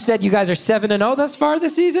believe you said you guys are 7-0 thus far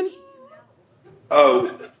this season?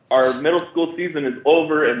 Oh, our middle school season is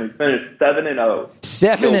over, and we finished 7-0.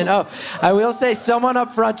 7-0. I will say someone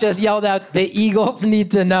up front just yelled out, the Eagles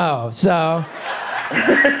need to know. So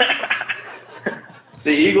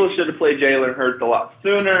the Eagles should have played Jalen Hurts a lot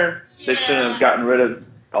sooner. They shouldn't have gotten rid of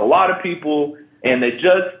a lot of people, and they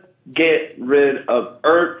just get rid of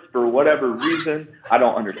Ertz for whatever reason. I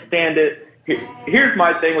don't understand it. Here's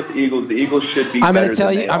my thing with the Eagles. The Eagles should be better. I'm going to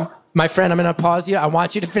tell you, my friend, I'm going to pause you. I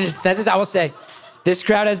want you to finish the sentence. I will say, this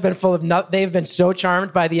crowd has been full of they've been so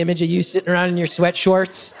charmed by the image of you sitting around in your sweat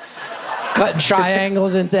shorts, cutting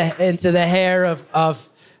triangles into the hair of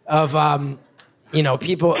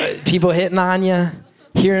people hitting on you.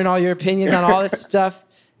 hearing all your opinions on all this stuff.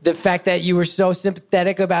 The fact that you were so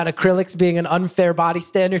sympathetic about acrylics being an unfair body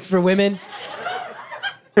standard for women.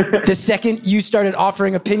 The second you started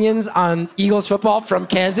offering opinions on Eagles football from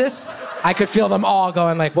Kansas, I could feel them all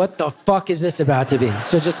going like, what the fuck is this about to be?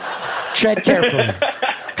 So just tread carefully,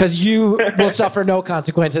 because you will suffer no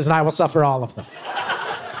consequences and I will suffer all of them.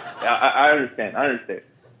 Yeah, I understand.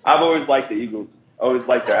 I've always liked the Eagles. Always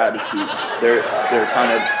liked their attitude. They're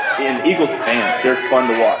kind of, and Eagles fans, they're fun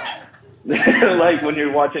to watch. Like when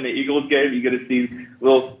you're watching an Eagles game, you get to see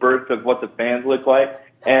little spurts of what the fans look like,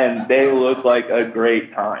 and they look like a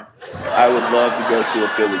great time. I would love to go to a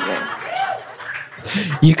Philly game.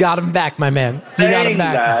 You got him back, my man. You got him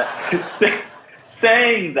back.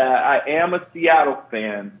 Saying that, I am a Seattle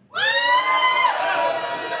fan,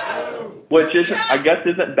 which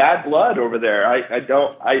isn't bad blood over there.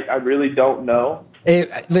 I really don't know.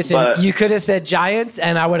 Listen, but you could have said Giants,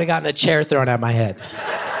 and I would have gotten a chair thrown at my head.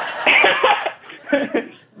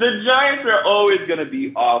 The Giants are always going to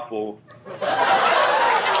be awful.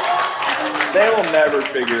 They will never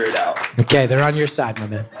figure it out. Okay, they're on your side, my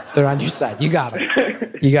man. They're on your side. You got them.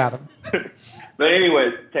 You got them. But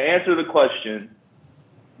anyways, to answer the question,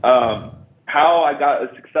 how I got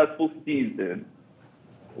a successful season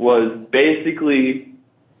was basically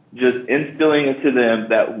just instilling into them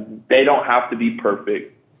that they don't have to be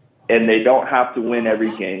perfect and they don't have to win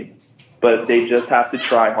every game, but they just have to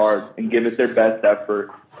try hard and give it their best effort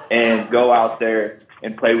and go out there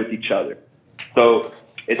and play with each other. So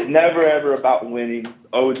it's never, ever about winning. It's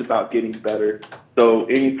always about getting better. So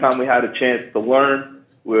anytime we had a chance to learn,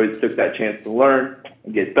 we always took that chance to learn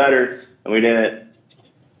and get better, and we didn't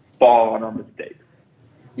fall on our mistakes.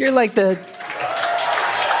 You're like the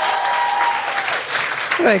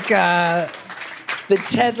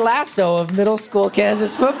Ted Lasso of middle school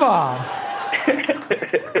Kansas football.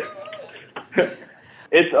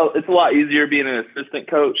 It's a lot easier being an assistant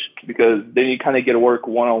coach because then you kind of get to work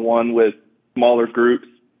one-on-one with smaller groups,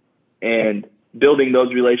 and building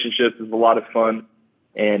those relationships is a lot of fun.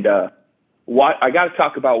 And I got to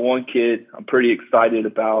talk about one kid I'm pretty excited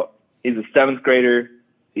about. He's a 7th grader.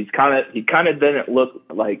 He kind of didn't look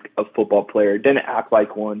like a football player, didn't act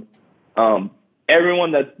like one.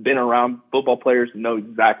 Everyone that's been around football players know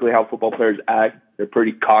exactly how football players act. They're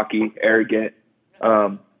pretty cocky, arrogant.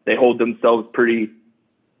 They hold themselves pretty.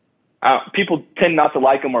 People tend not to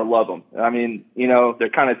like them or love them. I mean, they're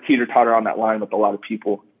kind of teeter-totter on that line with a lot of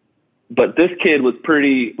people. But this kid was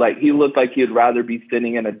pretty, he looked like he'd rather be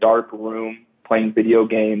sitting in a dark room playing video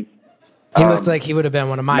games. He looked like he would have been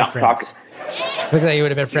one of my friends. Looked like he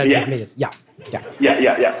would have been friends with me. Yeah.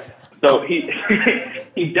 So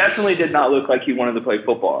he definitely did not look like he wanted to play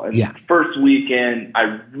football. And first weekend,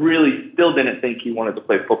 I really still didn't think he wanted to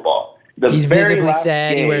play football. He's visibly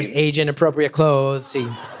sad. He wears age-inappropriate clothes.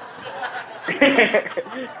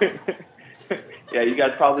 Yeah, you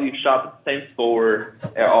guys probably shop at the same store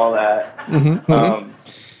and all that.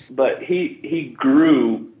 But he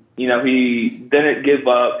grew. He didn't give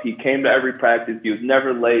up. He came to every practice. He was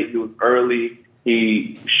never late. He was early.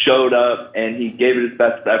 He showed up and he gave it his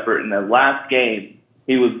best effort. In the last game,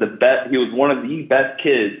 he was the best. He was one of the best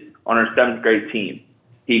kids on our 7th grade team.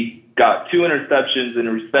 He got 2 interceptions and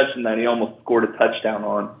a reception that he almost scored a touchdown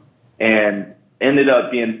on, and ended up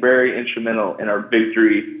being very instrumental in our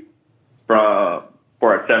victory for our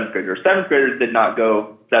 7th graders. Our 7th graders did not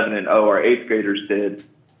go 7-0. Our 8th graders did,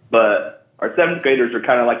 but our 7th graders are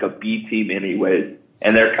kind of like a B team anyways,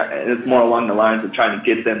 and it's more along the lines of trying to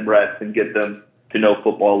get them reps and get them to know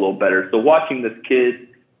football a little better. So watching this kid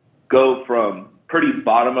go from pretty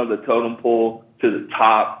bottom of the totem pole to the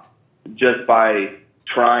top just by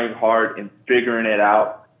trying hard and figuring it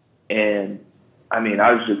out, and I mean,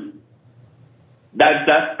 I was just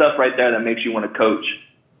that stuff right there that makes you want to coach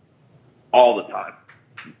all the time.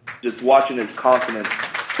 Just watching his confidence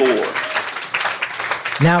soar.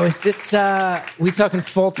 Now, is this, we talking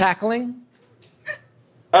full tackling?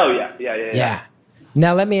 Oh, yeah.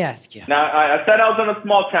 Now, let me ask you. Now, I said I was in a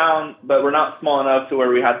small town, but we're not small enough to where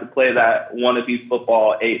we have to play that wannabe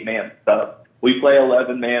football 8-man stuff. We play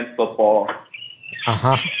 11-man football.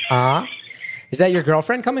 Is that your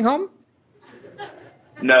girlfriend coming home?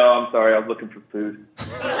 No, I'm sorry. I was looking for food.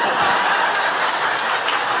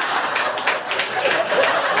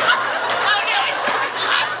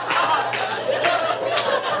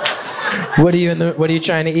 What are you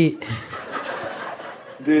trying to eat?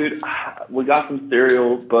 Dude, we got some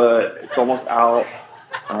cereal, but it's almost out.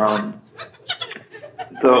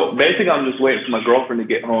 So basically, I'm just waiting for my girlfriend to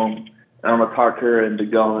get home, and I'm gonna talk her into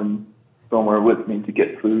going somewhere with me to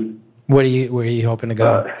get food. Where are you hoping to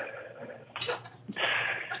go?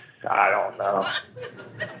 I don't know.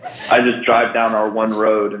 I just drive down our one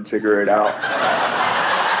road and figure it out.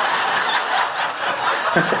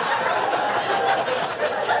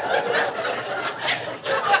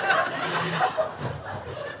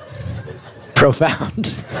 Profound.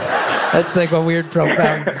 That's like a weird,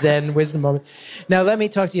 profound Zen wisdom moment. Now, let me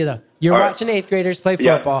talk to you, though. You're watching 8th graders play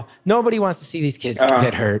football. Yeah. Nobody wants to see these kids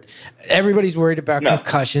get hurt. Everybody's worried about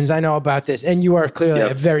concussions. I know about this. And you are clearly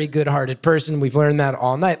a very good-hearted person. We've learned that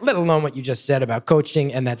all night, let alone what you just said about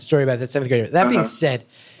coaching and that story about that 7th grader. That being said,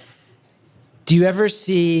 do you ever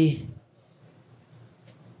see...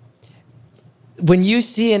 When you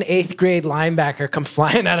see an 8th grade linebacker come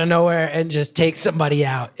flying out of nowhere and just take somebody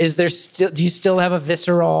out, do you still have a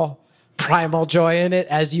visceral, primal joy in it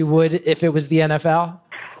as you would if it was the NFL?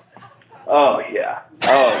 Oh yeah.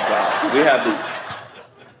 Oh God.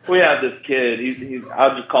 We have this kid. He's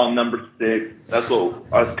I'll just call him number 6. That's what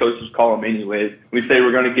us coaches call him anyways. We say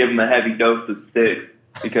we're going to give him a heavy dose of 6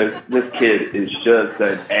 because this kid is just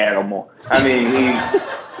an animal. I mean,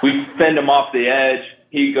 we send him off the edge.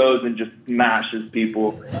 He goes and just smashes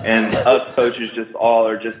people, and us coaches just all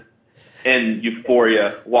are just in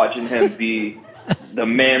euphoria watching him be the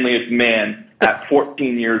manliest man at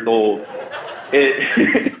 14 years old. We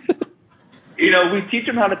teach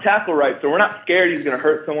him how to tackle right, so we're not scared he's going to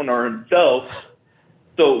hurt someone or himself.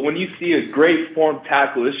 So when you see a great form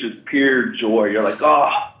tackle, it's just pure joy. You're like,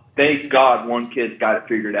 oh, thank God one kid's got it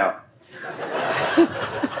figured out.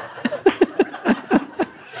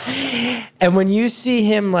 And when you see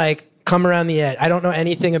him come around the edge, I don't know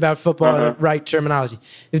anything about football or the right terminology.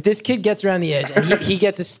 If this kid gets around the edge and he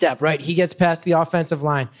gets a step, right? He gets past the offensive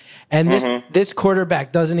line, and this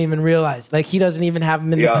quarterback doesn't even realize, he doesn't even have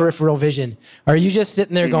him in the peripheral vision. Are you just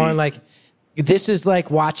sitting there going this is like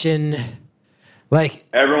watching,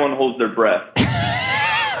 everyone holds their breath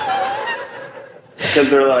because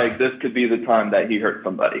they're like, this could be the time that he hurt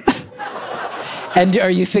somebody. And are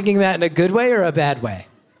you thinking that in a good way or a bad way?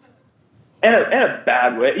 In a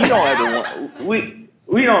bad way. You don't ever want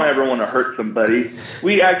we don't ever want to hurt somebody.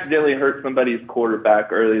 We accidentally hurt somebody's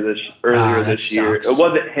quarterback earlier this year. It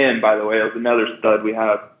wasn't him, by the way. It was another stud we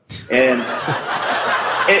have, and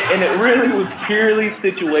it really was purely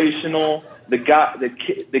situational. The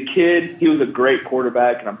kid, he was a great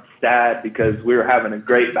quarterback, and I'm sad because we were having a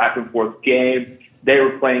great back and forth game. They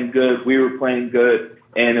were playing good, we were playing good,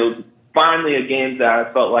 and it was finally a game that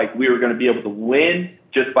I felt like we were going to be able to win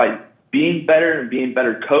just by being better and being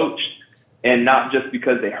better coached, and not just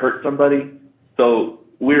because they hurt somebody. So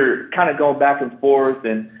we're kind of going back and forth,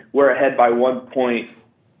 and we're ahead by 1 point.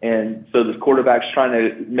 And so this quarterback's trying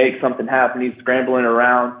to make something happen. He's scrambling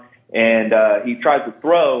around, and he tries to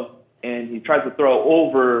throw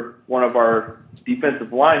over one of our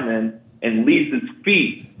defensive linemen and leaves his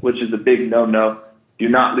feet, which is a big no-no. Do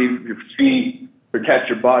not leave your feet. Protect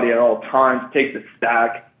your body at all times. Take the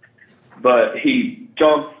sack. But he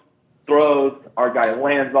jumps, throws, our guy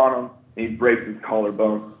lands on him, and he breaks his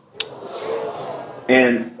collarbone.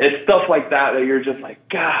 And it's stuff like that you're just like,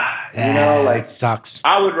 God, it sucks.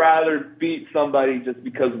 I would rather beat somebody just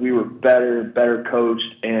because we were better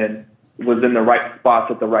coached and was in the right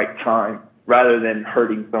spots at the right time, rather than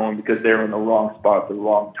hurting someone because they were in the wrong spot at the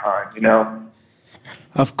wrong time,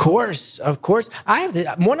 Of course.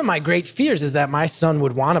 One of my great fears is that my son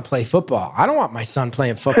would want to play football. I don't want my son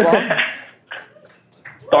playing football.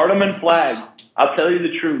 Start him in flag. I'll tell you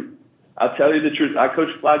the truth. I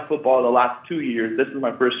coached flag football the last 2 years. This is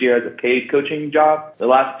my first year as a paid coaching job. The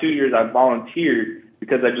last 2 years I volunteered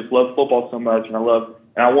because I just love football so much, and I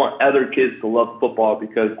want other kids to love football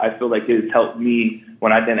because I feel like it has helped me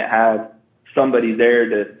when I didn't have somebody there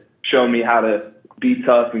to show me how to be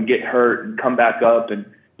tough and get hurt and come back up and,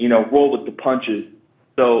 roll with the punches.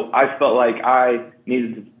 So I felt like I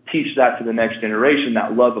needed to teach that to the next generation,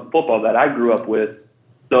 that love of football that I grew up with.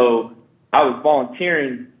 So I was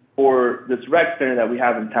volunteering for this rec center that we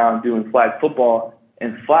have in town doing flag football,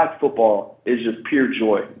 and flag football is just pure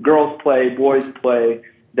joy. Girls play, boys play.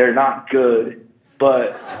 They're not good,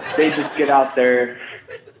 but they just get out there.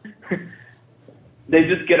 They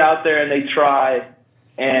just get out there and they try,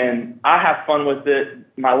 and I have fun with it.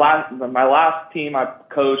 My last team I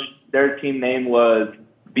coached, their team name was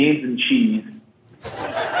Beans and Cheese,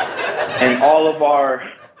 and all of our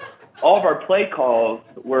play calls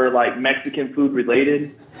were like Mexican food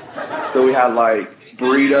related. So we had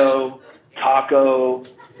burrito, taco.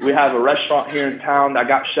 We have a restaurant here in town that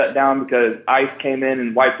got shut down because ICE came in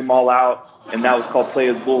and wiped them all out, and that was called Play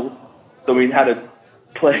as Bull. So we had to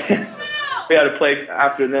play. We had to play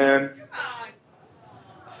after them.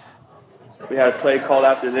 We had a play called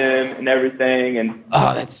after them and everything, and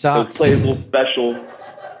that sucks. It was Play as Bull special.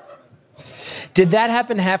 Did that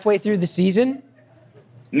happen halfway through the season?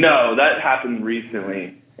 No, that happened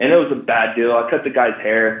recently, and it was a bad deal. I cut the guy's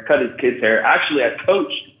hair, cut his kid's hair. Actually, I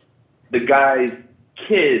coached the guy's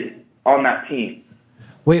kid on that team.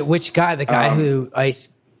 Wait, which guy? The guy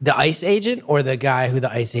the ICE agent, or the guy who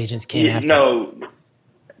the ICE agents came after? No,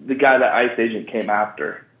 the guy that ICE agent came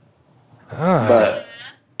after. But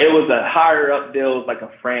it was a higher up deal. It was like a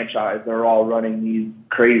franchise. They're all running these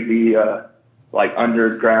crazy, like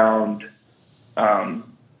underground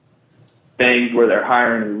things where they're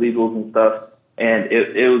hiring illegals and stuff. And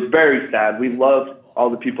it was very sad. We loved all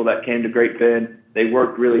the people that came to Great Bend. They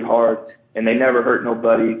worked really hard, and they never hurt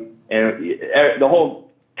nobody. And the whole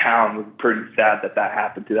town was pretty sad that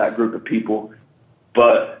happened to that group of people.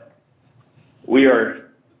 But we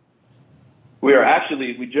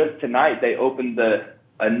just tonight they opened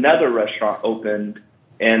another restaurant opened,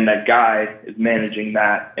 and that guy is managing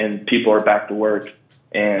that, and people are back to work,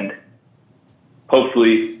 and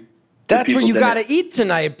hopefully that's where you got to eat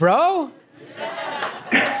tonight, bro.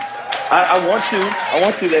 I want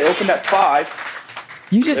to. They opened at 5.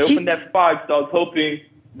 Opened at 5, so I was hoping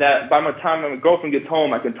that by the time my girlfriend gets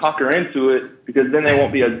home, I can talk her into it, because then they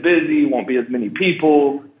won't be as busy, won't be as many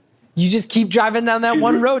people. You just keep driving down that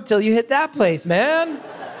one road till you hit that place, man.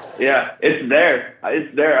 Yeah, it's there.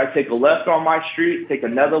 I take a left on my street, take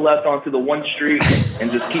another left onto the one street,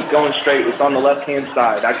 and just keep going straight. It's on the left-hand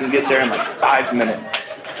side. I can get there in like 5 minutes.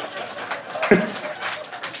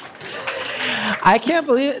 I can't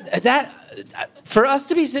believe that. For us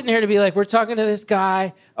to be sitting here to be like, we're talking to this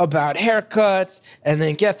guy about haircuts, and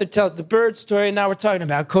then Gether tells the bird story, and now we're talking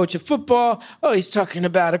about coach of football. Oh, he's talking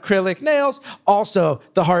about acrylic nails. Also,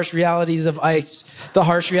 the harsh realities of ICE.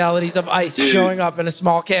 Dude. Showing up in a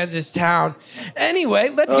small Kansas town. Anyway,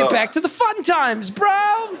 let's get back to the fun times,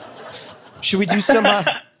 bro. Should we do some...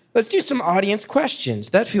 let's do some audience questions.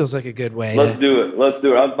 That feels like a good way. Let's do it.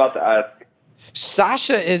 I was about to ask.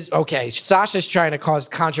 Sasha's trying to cause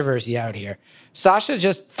controversy out here. Sasha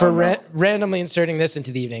just randomly inserting this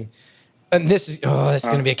into the evening. And this is that's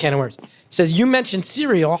going to be a can of worms. Says, you mentioned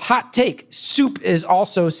cereal. Hot take. Soup is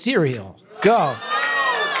also cereal. Go.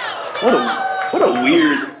 What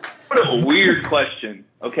a weird question.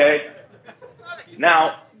 Okay.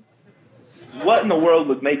 Now, what in the world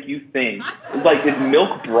would make you think? Like, is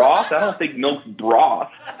milk broth? I don't think milk's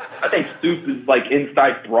broth. I think soup is like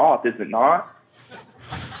inside broth, is it not?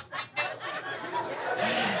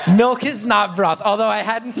 Milk is not broth, although I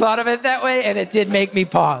hadn't thought of it that way, and it did make me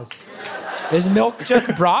pause. Is milk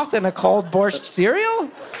just broth in a cold borscht cereal?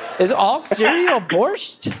 Is all cereal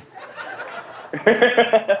borscht?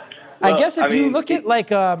 I guess if you look at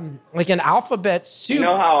like an alphabet soup, you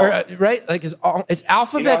know how, right? Like it's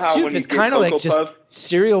alphabet soup. It's kind of like just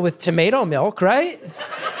cereal with tomato milk, right?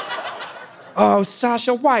 Oh,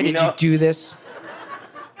 Sasha, why did you do this?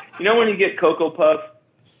 You know when you get Cocoa Puffs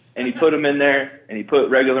and you put them in there and you put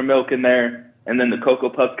regular milk in there and then the Cocoa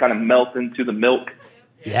Puffs kind of melt into the milk?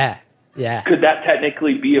 Yeah. Could that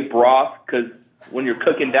technically be a broth? Because when you're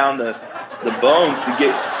cooking down the bones to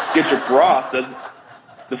get your broth,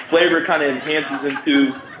 the flavor kind of enhances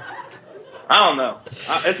into... I don't know.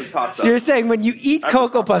 It's a toss-up. So you're saying when you eat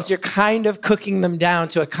Cocoa Puffs, you're kind of cooking them down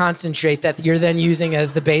to a concentrate that you're then using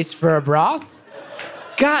as the base for a broth?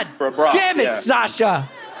 God damn it, Sasha!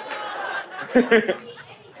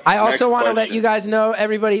 I also want to let you guys know,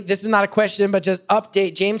 everybody, this is not a question, but just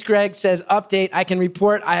update. James Gregg says, update. I can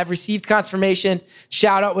report. I have received confirmation.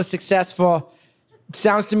 Shout out was successful.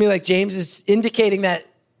 Sounds to me like James is indicating that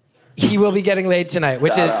he will be getting laid tonight,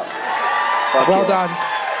 which is well done.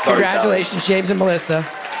 Congratulations, James and Melissa.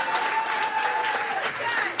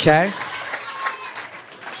 Okay.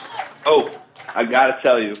 Oh, I got to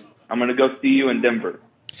tell you, I'm going to go see you in Denver.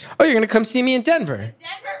 Oh, you're going to come see me in Denver?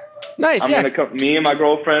 Nice, I'm going to come. Me and my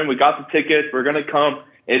girlfriend, we got the tickets. We're going to come.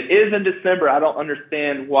 It is in December. I don't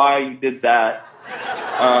understand why you did that.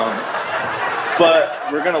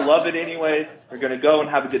 But we're going to love it anyways. We're going to go and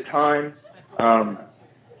have a good time.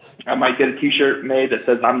 I might get a T-shirt made that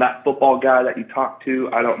says, I'm that football guy that you talk to.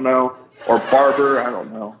 I don't know. Or barber. I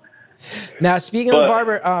don't know. Now, speaking of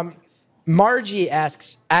barber, Margie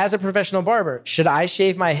asks, as a professional barber, should I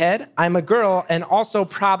shave my head? I'm a girl and also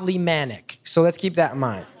probably manic. So let's keep that in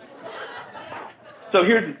mind. So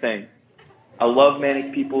here's the thing. I love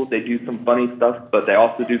manic people. They do some funny stuff, but they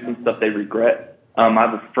also do some stuff they regret. I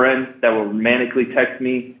have a friend that will manically text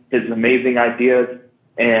me his amazing ideas,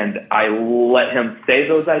 and I let him say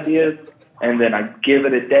those ideas, and then I give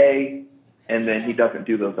it a day, and then he doesn't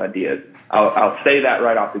do those ideas. I'll say that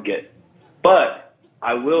right off the get. But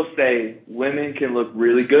I will say women can look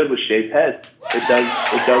really good with shaved heads. It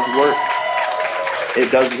does work.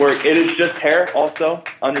 it does work. It is just hair. Also,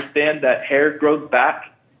 understand that hair grows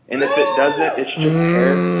back, and if it doesn't, it's just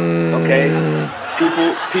hair. Okay,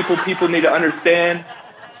 people need to understand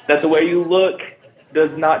that the way you look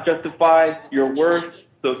does not justify your worth.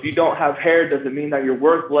 So if you don't have hair, doesn't mean that you're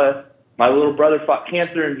worthless. My little brother fought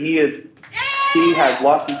cancer, and he has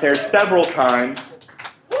lost his hair several times,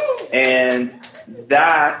 and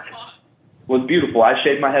that was beautiful. I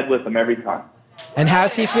shaved my head with him every time. And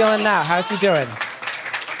how's he feeling now? How's he doing?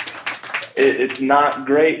 It's not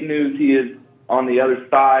great news. He is on the other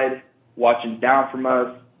side, watching down from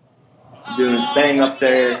us, doing his thing up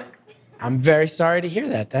there. I'm very sorry to hear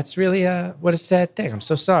that. That's really what a sad thing. I'm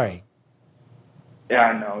so sorry. Yeah,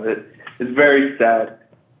 I know. It's very sad.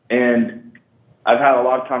 And I've had a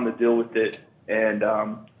lot of time to deal with it. And,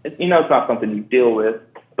 it's not something you deal with,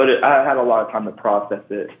 but I had a lot of time to process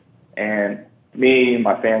it. And me and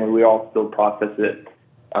my family, we all still process it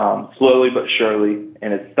slowly but surely.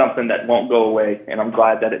 And it's something that won't go away. And I'm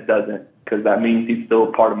glad that it doesn't, because that means he's still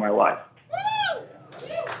a part of my life.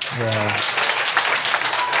 Yeah.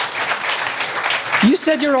 You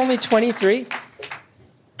said you're only 23?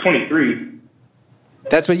 23?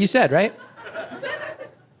 That's what you said, right?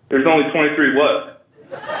 There's only 23 what?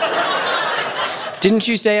 Didn't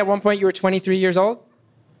you say at one point you were 23 years old?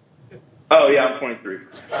 Oh, yeah, I'm 23.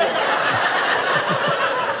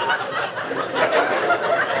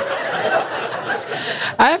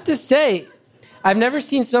 I have to say, I've never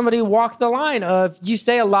seen somebody walk the line of, you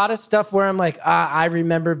say a lot of stuff where I'm like, I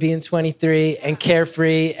remember being 23 and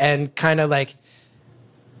carefree and kind of like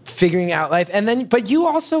figuring out life. And then, but you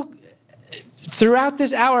also, throughout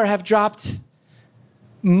this hour, have dropped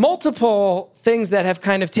multiple things that have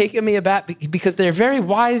kind of taken me aback because they're very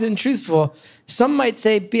wise and truthful. Some might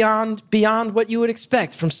say beyond what you would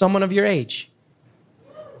expect from someone of your age.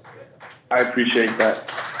 I appreciate that.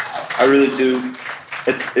 I really do.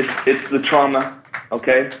 It's the trauma,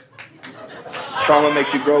 okay? Trauma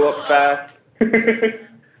makes you grow up fast.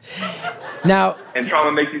 Now, and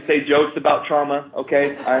trauma makes you say jokes about trauma,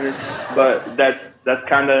 okay? But that's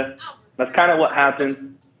kind of what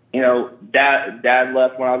happens. Dad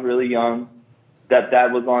left when I was really young.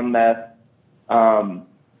 Stepdad was on meth.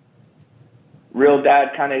 Real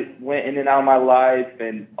dad kind of went in and out of my life,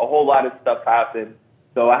 and a whole lot of stuff happened.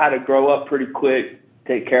 So I had to grow up pretty quick,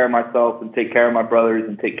 take care of myself and take care of my brothers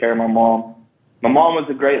and take care of my mom. My mom was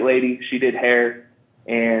a great lady. She did hair,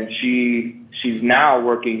 and she's now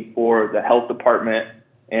working for the health department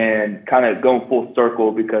and kind of going full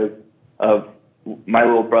circle because of my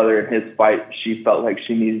little brother and his fight. She felt like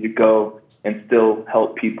she needed to go and still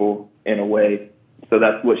help people in a way. So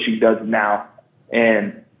that's what she does now.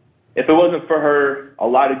 And if it wasn't for her, a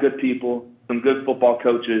lot of good people, some good football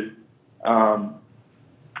coaches,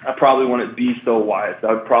 I probably wouldn't be so wise.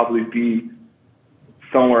 I'd probably be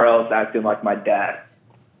somewhere else acting like my dad.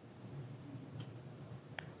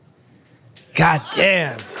 God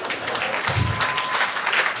damn.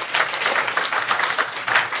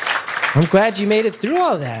 I'm glad you made it through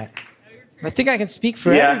all that. I think I can speak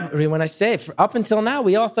for everybody when I say, up until now,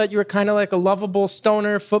 we all thought you were kind of like a lovable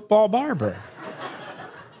stoner football barber.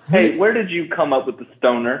 Hey, where did you come up with the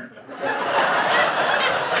stoner?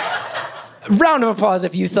 Round of applause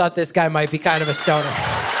if you thought this guy might be kind of a stoner.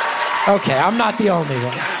 Okay, I'm not the only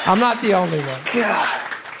one. God.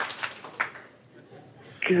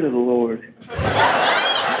 Good Lord.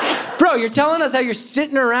 Bro, you're telling us how you're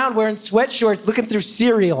sitting around wearing sweatshorts looking through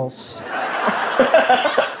cereals.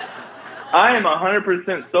 I am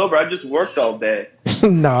 100% sober. I just worked all day.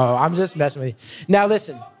 No, I'm just messing with you. Now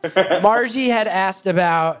listen, Margie had asked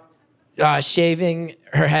about shaving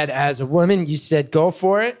her head as a woman. You said go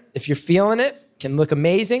for it. If you're feeling it, can look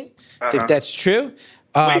amazing. I think that's true.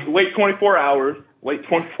 Wait 24 hours. Wait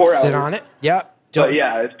 24 hours. Sit on it. Yep. But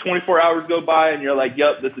yeah, if 24 hours go by and you're like,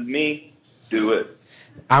 yep, this is me, do it.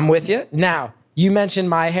 I'm with you. Now, you mentioned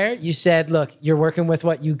my hair. You said, look, you're working with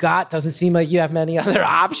what you got. Doesn't seem like you have many other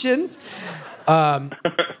options. The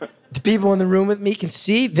people in the room with me can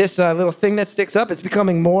see this little thing that sticks up. It's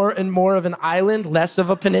becoming more and more of an island, less of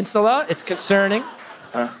a peninsula. It's concerning.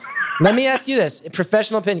 Let me ask you this, in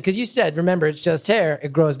professional opinion, because you said, remember, it's just hair.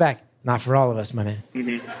 It grows back. Not for all of us, my man.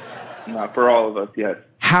 Mm-hmm. Not for all of us, yes.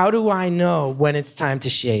 How do I know when it's time to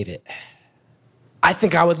shave it? I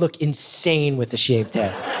think I would look insane with a shaved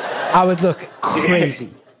head. I would look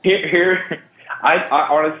crazy. I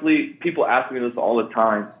honestly, people ask me this all the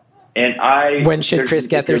time. And when should Chris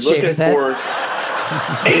Gethard shave his head?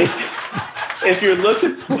 If you're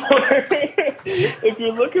looking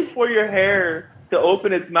for your hair to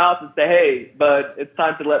open its mouth and say, hey, bud, it's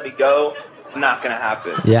time to let me go, it's not going to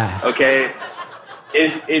happen. Yeah. Okay?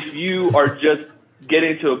 If you are just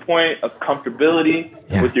getting to a point of comfortability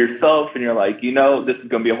with yourself, and you're like, you know, this is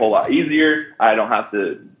going to be a whole lot easier. I don't have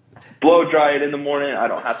to blow dry it in the morning. I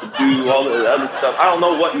don't have to do all the other stuff. I don't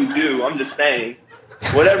know what you do. I'm just saying,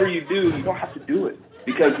 whatever you do, you don't have to do it.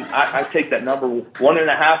 Because I take that number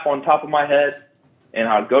 1.5 on top of my head, and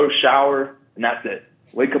I'll go shower, and that's it.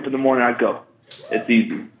 Wake up in the morning, I go. It's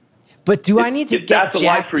easy. But do I need to if get that's a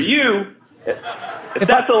life for you, if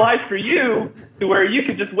that's a life for you, to where you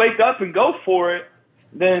can just wake up and go for it,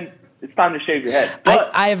 then it's time to shave your head. But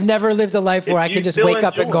I have never lived a life where I can just wake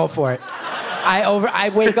up and go for it. I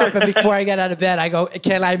wake up, and before I get out of bed, I go,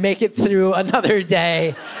 can I make it through another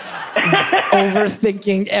day?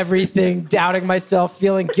 Overthinking everything, doubting myself,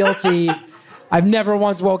 feeling guilty. I've never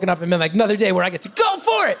once woken up and been like, another day where I get to go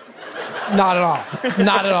for it. Not at all.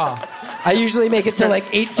 Not at all. I usually make it to like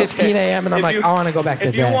 8:15 a.m. and I'm like, I want to go back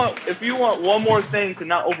to bed. If you want one more thing to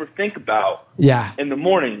not overthink about in the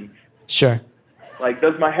mornings. Sure. Like,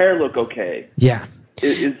 does my hair look okay? Yeah.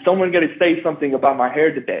 Is someone going to say something about my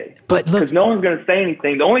hair today? But look, because no one's going to say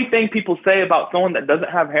anything. The only thing people say about someone that doesn't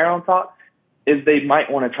have hair on top is they might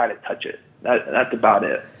want to try to touch it. That's about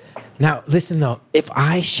it. Now, listen, though. If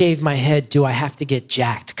I shave my head, do I have to get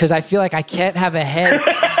jacked? Because I feel like I can't have a head.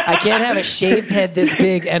 I can't have a shaved head this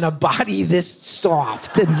big and a body this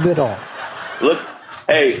soft and little. Look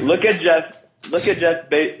at Jeff. Look at Jeff.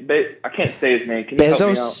 I can't say his name. Can you help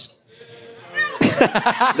me out?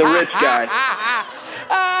 The rich guy.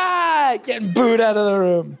 Getting booed out of the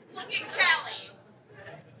room. Look at Kelly.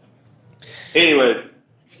 Anyways,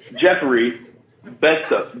 Jeffrey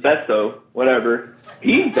Besso, whatever.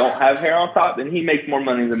 He don't have hair on top, and he makes more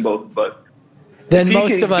money than both of us. Than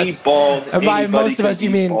most of us. And by most of us, you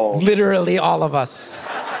mean literally all of us.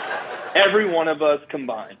 Every one of us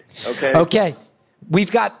combined. Okay. Okay.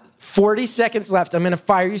 We've got 40 seconds left. I'm going to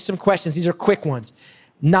fire you some questions. These are quick ones.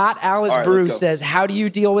 Not Alice Brew says, how do you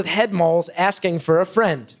deal with head moles asking for a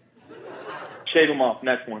friend? Shave them off.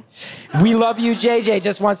 Next one. We love you, JJ.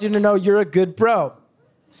 Just wants you to know you're a good bro.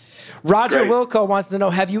 Roger Wilco wants to know,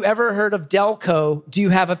 have you ever heard of Delco? Do you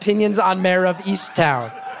have opinions on Mayor of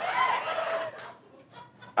Easttown?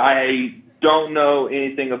 I don't know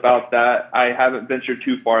anything about that. I haven't ventured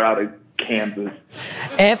too far out of Kansas.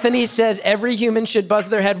 Anthony says, every human should buzz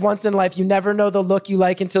their head once in life. You never know the look you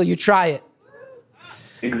like until you try it.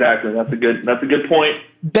 Exactly. That's a good point.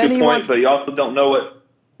 Benny wants, but you also don't know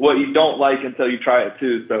what you don't like until you try it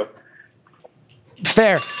too. So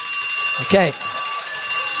fair. Okay.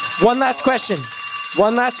 One last question.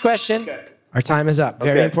 Okay. Our time is up.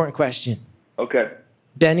 Very important question. Okay.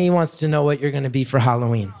 Benny wants to know what you're going to be for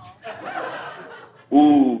Halloween.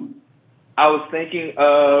 Ooh. I was thinking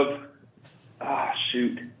of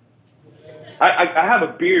shoot. I have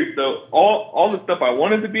a beard, so all the stuff I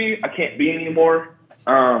wanted to be, I can't be anymore.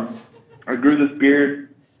 I grew this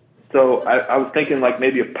beard, so I was thinking like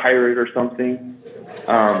maybe a pirate or something.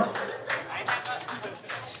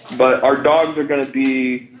 But our dogs are going to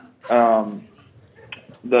be, the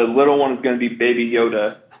little one is going to be Baby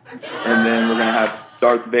Yoda, and then we're going to have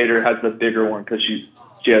Darth Vader has the bigger one because she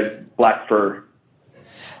has black fur.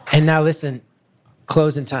 And now listen,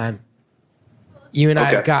 closing time. You and I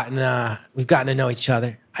have we've gotten to know each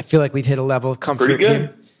other. I feel like we've hit a level of comfort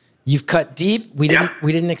here. You've cut deep. We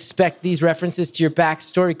didn't expect these references to your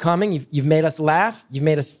backstory coming. You've made us laugh. You've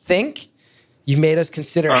made us think. You've made us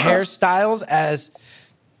consider hairstyles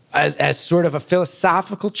as sort of a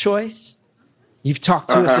philosophical choice. You've talked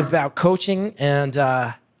to us about coaching and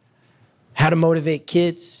how to motivate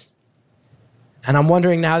kids. And I'm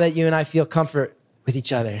wondering, now that you and I feel comfort with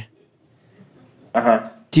each other,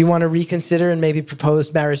 do you want to reconsider and maybe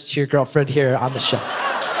propose marriage to your girlfriend here on the show?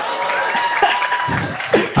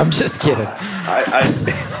 I'm just kidding.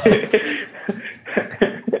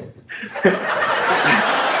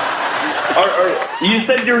 You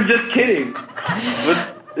said you were just kidding.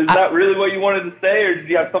 Is that really what you wanted to say, or did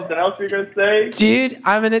you have something else you're going to say? Dude,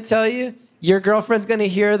 I'm going to tell you, your girlfriend's going to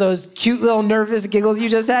hear those cute little nervous giggles you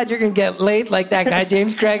just had. You're going to get laid like that guy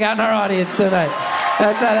James Craig out in our audience tonight.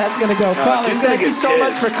 That's how that's going to go. Callers, thank you so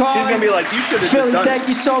much for calling. She's going to be like, you should have Philly, thank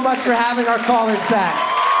you so much for having our callers back.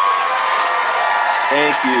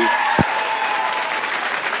 Thank you.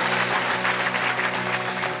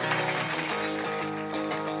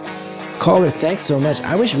 Caller, thanks so much.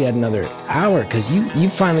 I wish we had another hour, because you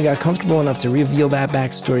finally got comfortable enough to reveal that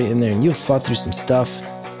backstory in there, and you've fought through some stuff.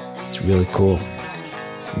 It's really cool.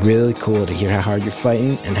 Really cool to hear how hard you're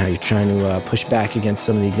fighting and how you're trying to push back against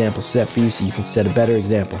some of the examples set for you so you can set a better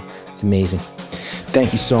example. It's amazing.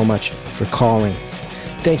 Thank you so much for calling.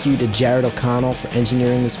 Thank you to Jared O'Connell for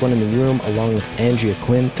engineering this one in the room, along with Andrea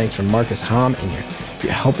Quinn. Thanks for Marcus Hom for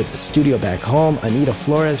your help at the studio back home. Anita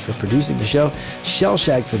Flores for producing the show.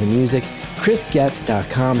 Shellshag for the music.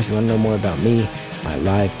 ChrisGeth.com if you want to know more about me, my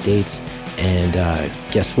live dates. And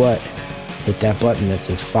guess what? Hit that button that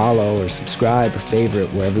says follow or subscribe or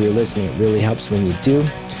favorite wherever you're listening. It really helps when you do.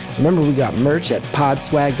 Remember, we got merch at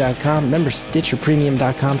podswag.com. Remember,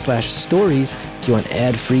 stitcherpremium.com/stories if you want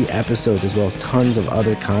ad-free episodes, as well as tons of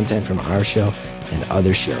other content from our show and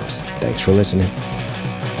other shows. Thanks for listening.